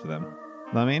gonna dance for them.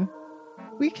 I mean,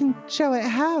 we can show it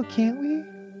how, can't we?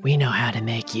 We know how to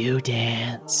make you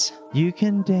dance. You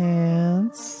can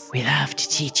dance. We love to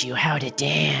teach you how to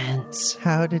dance.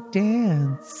 How to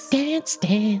dance. Dance,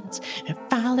 dance, and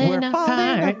falling We're apart.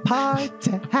 falling apart to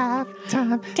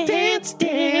halftime. Dance,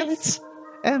 dance.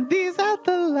 And these are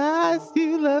the lives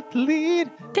you love to lead.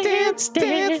 Dance,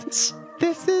 dance.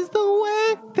 This is the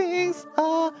way things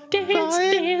are. Dance,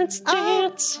 Falling dance, up.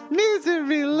 dance.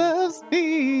 Misery loves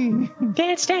me.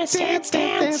 Dance, dance, dance,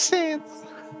 dance. dance.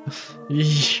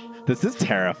 This is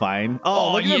terrifying.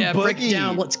 Oh, look at him break it boogie.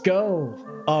 down. Let's go.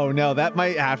 Oh no, that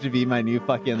might have to be my new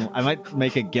fucking. I might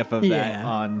make a gif of that Yeah.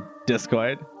 on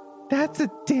Discord. That's a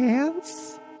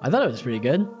dance? I thought it was pretty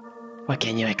good. What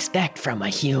can you expect from a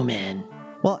human?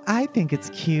 Well, I think it's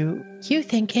cute. You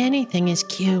think anything is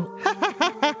cute.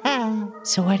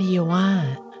 So what do you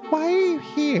want? Why are you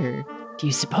here? Do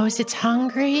you suppose it's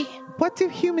hungry? What do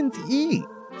humans eat?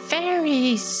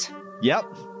 Fairies. Yep.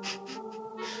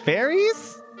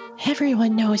 Fairies?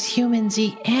 Everyone knows humans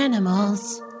eat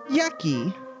animals.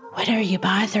 Yucky. What are you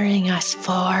bothering us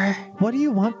for? What do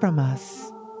you want from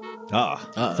us? Oh,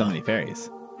 Uh-oh. so many fairies.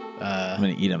 I'm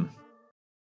gonna eat them.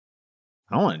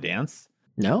 I don't want to dance.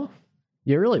 No?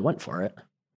 You really went for it.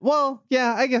 Well,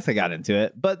 yeah, I guess I got into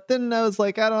it, but then I was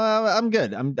like, I'm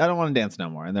good. I don't want to dance no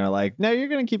more. And they're like, no, you're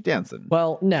gonna keep dancing.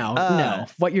 Well, no.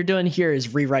 What you're doing here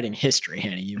is rewriting history,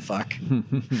 Haney, you fuck.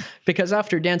 Because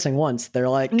after dancing once, they're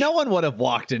like... No one would have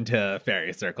walked into a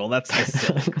fairy circle. That's just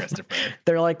silly, Christopher.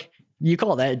 They're like, you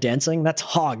call that dancing? That's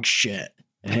hog shit.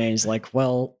 And Haney's like,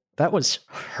 well, that was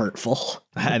hurtful.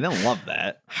 I don't love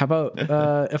that. How about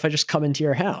if I just come into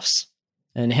your house?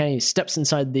 And Haney steps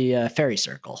inside the fairy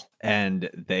circle. And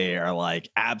they are like,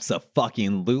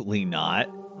 abso-fucking-lutely not.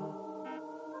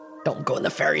 Don't go in the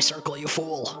fairy circle, you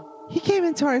fool. He came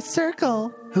into our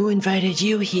circle. Who invited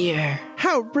you here?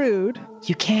 How rude.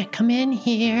 You can't come in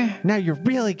here. Now you're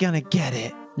really gonna get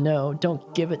it. No,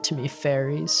 don't give it to me,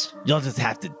 fairies. You'll just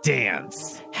have to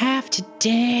dance. Have to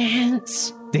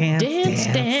dance. Dance, Dance,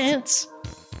 dance.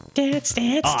 Dance,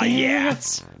 dance, Oh, yeah.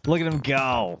 dance. Look at him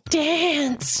go.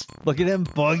 Dance. Look at him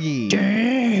boogie.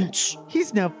 Dance.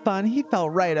 He's no fun. He fell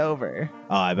right over.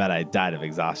 Oh, I bet I died of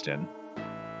exhaustion.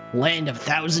 Land of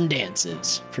thousand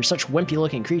dances. For such wimpy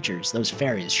looking creatures, those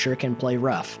fairies sure can play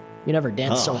rough. You never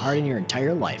danced so Oh. hard in your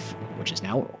entire life, which is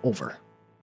now over.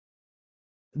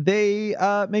 They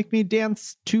make me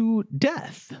dance to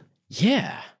death.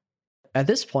 Yeah. At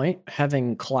this point,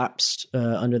 having collapsed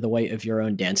under the weight of your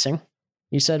own dancing,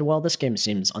 you said, well, this game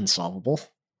seems unsolvable.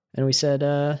 And we said,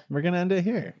 We're gonna end it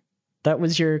here. that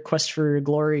was your quest for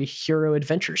glory hero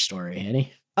adventure story,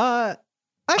 Annie. I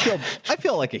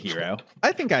feel like a hero.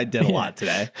 I think I did a lot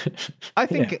today. I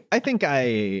think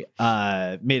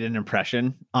I made an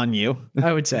impression on you.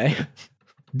 I would say.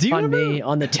 Do you On ever, me,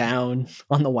 on the town,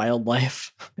 on the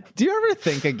wildlife. do you ever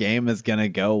think a game is gonna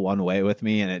go one way with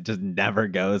me and it just never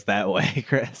goes that way,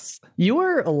 Chris? You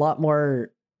were a lot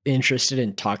more interested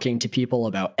in talking to people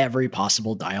about every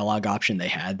possible dialogue option they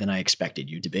had than I expected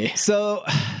you to be. So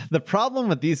the problem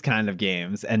with these kind of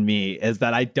games and me is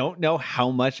that I don't know how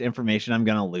much information I'm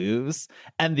going to lose.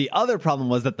 And the other problem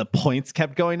was that the points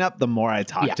kept going up the more I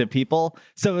talked to people.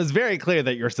 So it was very clear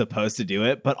that you're supposed to do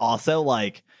it, but also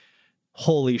like,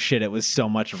 holy shit, it was so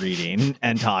much reading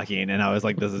and talking. And I was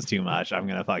like, this is too much. I'm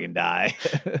going to fucking die.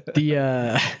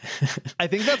 I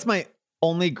think that's my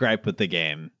only gripe with the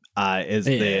game. Is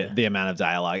the amount of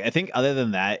dialogue. I think other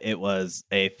than that, it was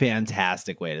a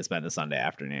fantastic way to spend a Sunday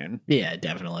afternoon. Yeah,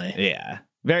 definitely. Yeah.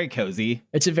 Very cozy.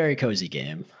 It's a very cozy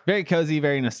game. Very cozy,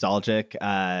 very nostalgic.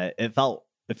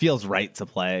 It feels right to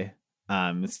play.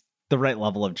 It's the right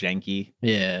level of janky.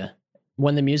 Yeah.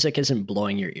 When the music isn't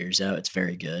blowing your ears out, it's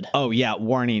very good. Oh, yeah.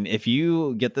 Warning. If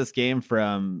you get this game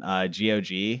from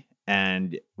GOG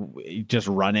and just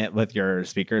run it with your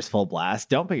speakers full blast,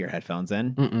 don't put your headphones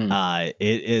in. It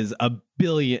is a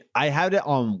billion. I had it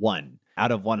on 1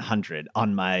 out of 100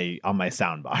 on my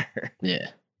sound bar. Yeah,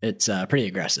 it's pretty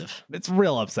aggressive. It's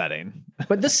real upsetting.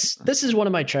 But this is one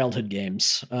of my childhood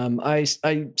games. I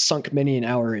sunk many an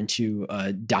hour into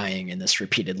dying in this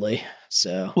repeatedly.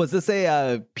 So was this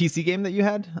a PC game that you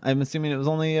had? I'm assuming it was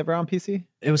only ever on PC.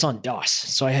 It was on DOS,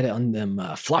 so I had it on them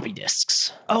floppy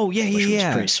disks. Oh yeah, which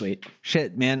was pretty sweet.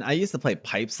 Shit, man, I used to play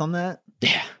Pipes on that.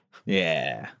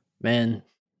 Yeah, man,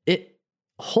 it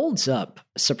holds up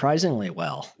surprisingly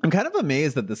well. I'm kind of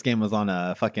amazed that this game was on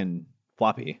a fucking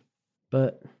floppy.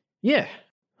 But yeah,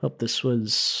 hope this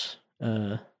was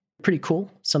pretty cool,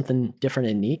 something different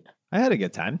and neat. I had a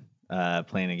good time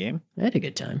playing a game. I had a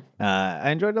good time.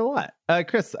 I enjoyed it a lot.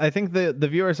 Chris, I think the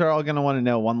viewers are all going to want to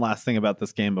know one last thing about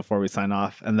this game before we sign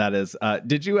off, and that is,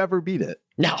 did you ever beat it?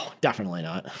 No, definitely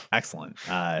not. Excellent.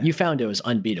 You found it was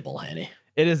unbeatable, Haney.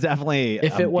 It is definitely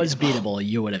If it was beatable,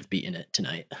 you would have beaten it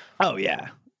tonight. Oh, yeah.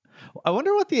 I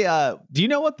wonder what do you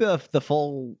know what the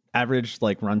full average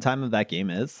like runtime of that game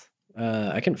is?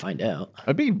 I can find out.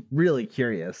 I'd be really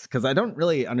curious because I don't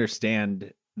really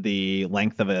understand the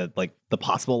length of the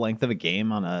possible length of a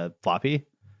game on a floppy.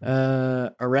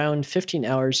 Around 15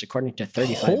 hours according to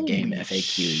 35 game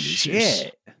FAQ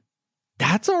users.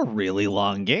 That's a really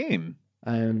long game.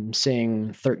 I'm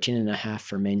seeing 13 and a half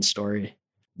for main story.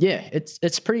 Yeah,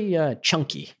 it's pretty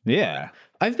chunky. Yeah.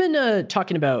 I've been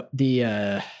talking about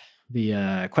the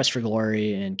Quest for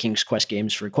Glory and King's Quest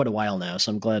games for quite a while now,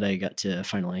 so I'm glad I got to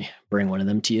finally bring one of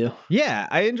them to you. Yeah,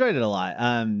 I enjoyed it a lot.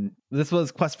 This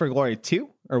was Quest for Glory 2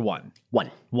 or 1?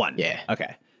 1. 1. Yeah.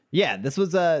 Okay. Yeah, this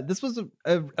was a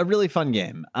really fun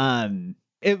game.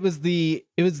 It was the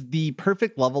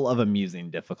perfect level of amusing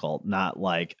difficult, not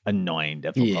like annoying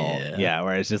difficult. Yeah,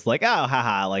 where it's just like, oh,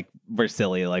 haha, like we're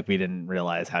silly, like we didn't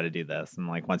realize how to do this, and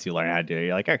like once you learn how to do it,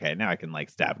 you're like, okay, now I can like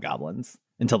stab goblins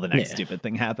until the next stupid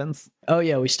thing happens. Oh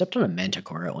yeah, we stepped on a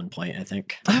manticore at one point, I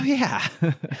think. Oh yeah.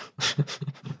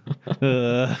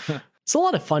 It's a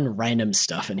lot of fun random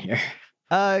stuff in here.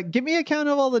 Give me a count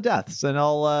of all the deaths, and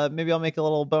I'll make a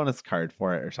little bonus card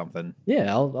for it or something.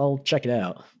 Yeah, I'll check it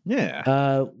out.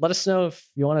 Yeah. Let us know if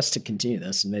you want us to continue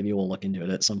this, and maybe we'll look into it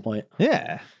at some point.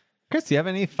 Yeah. Chris, do you have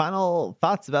any final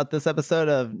thoughts about this episode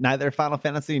of neither Final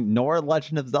Fantasy nor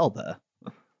Legend of Zelda?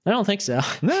 I don't think so.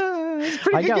 No, it's a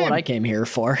pretty I good got game. what I came here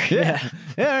for. Yeah.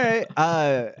 All right.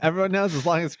 Everyone knows as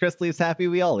long as Chris leaves happy,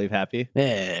 we all leave happy.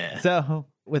 Yeah. So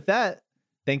with that,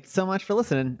 thanks so much for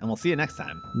listening, and we'll see you next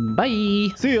time. Bye.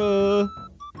 See ya.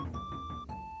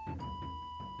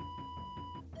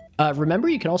 Remember,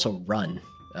 you can also run.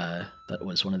 That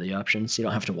was one of the options. You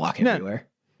don't have to walk everywhere.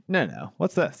 No.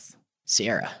 What's this?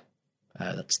 Sierra.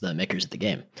 That's the makers of the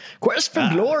game. Quest for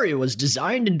Glory was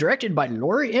designed and directed by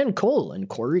Laurie Ann Cole and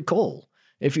Corey Cole.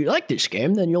 If you like this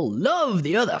game, then you'll love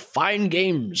the other fine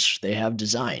games they have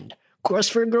designed.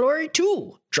 Quest for Glory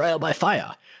 2, Trial by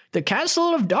Fire, The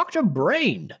Castle of Dr.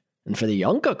 Brain, and for the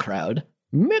younger crowd,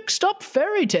 Mixed Up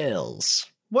Fairy Tales.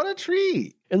 What a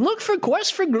treat. And look for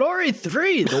Quest for Glory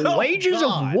 3, The Wages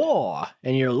of War,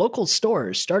 in your local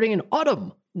stores starting in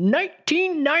autumn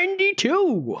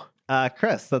 1992.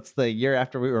 Chris, that's the year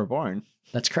after we were born.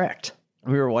 That's correct.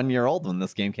 We were 1 year old when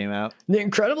this game came out. The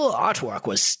incredible artwork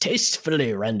was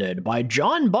tastefully rendered by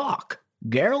John Bach,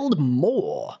 Gerald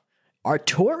Moore,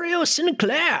 Arturo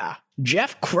Sinclair,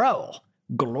 Jeff Crow,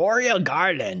 Gloria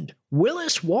Garland,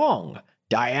 Willis Wong,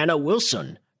 Diana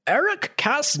Wilson, Eric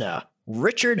Kastner,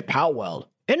 Richard Powell,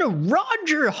 and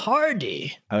Roger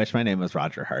Hardy. I wish my name was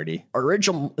Roger Hardy.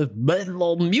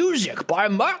 Original music by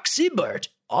Mark Siebert,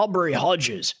 Aubrey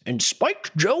Hodges, and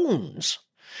Spike Jones.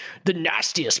 The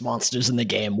nastiest monsters in the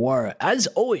game were, as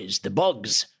always, the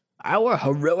bugs. Our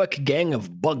heroic gang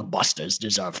of bug busters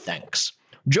deserve thanks.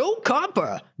 Joe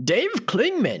Copper, Dave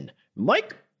Klingman,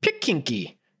 Mike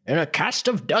Pickinky, and a cast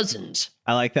of dozens.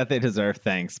 I like that they deserve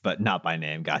thanks, but not by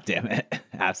name. God damn it.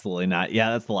 Absolutely not.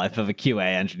 Yeah, that's the life of a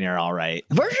QA engineer. All right.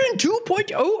 Version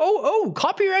 2.000,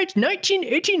 copyright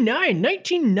 1989,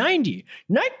 1990,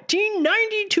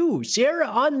 1992, Sierra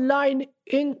Online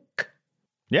Inc.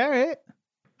 Yeah, right.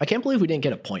 I can't believe we didn't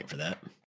get a point for that.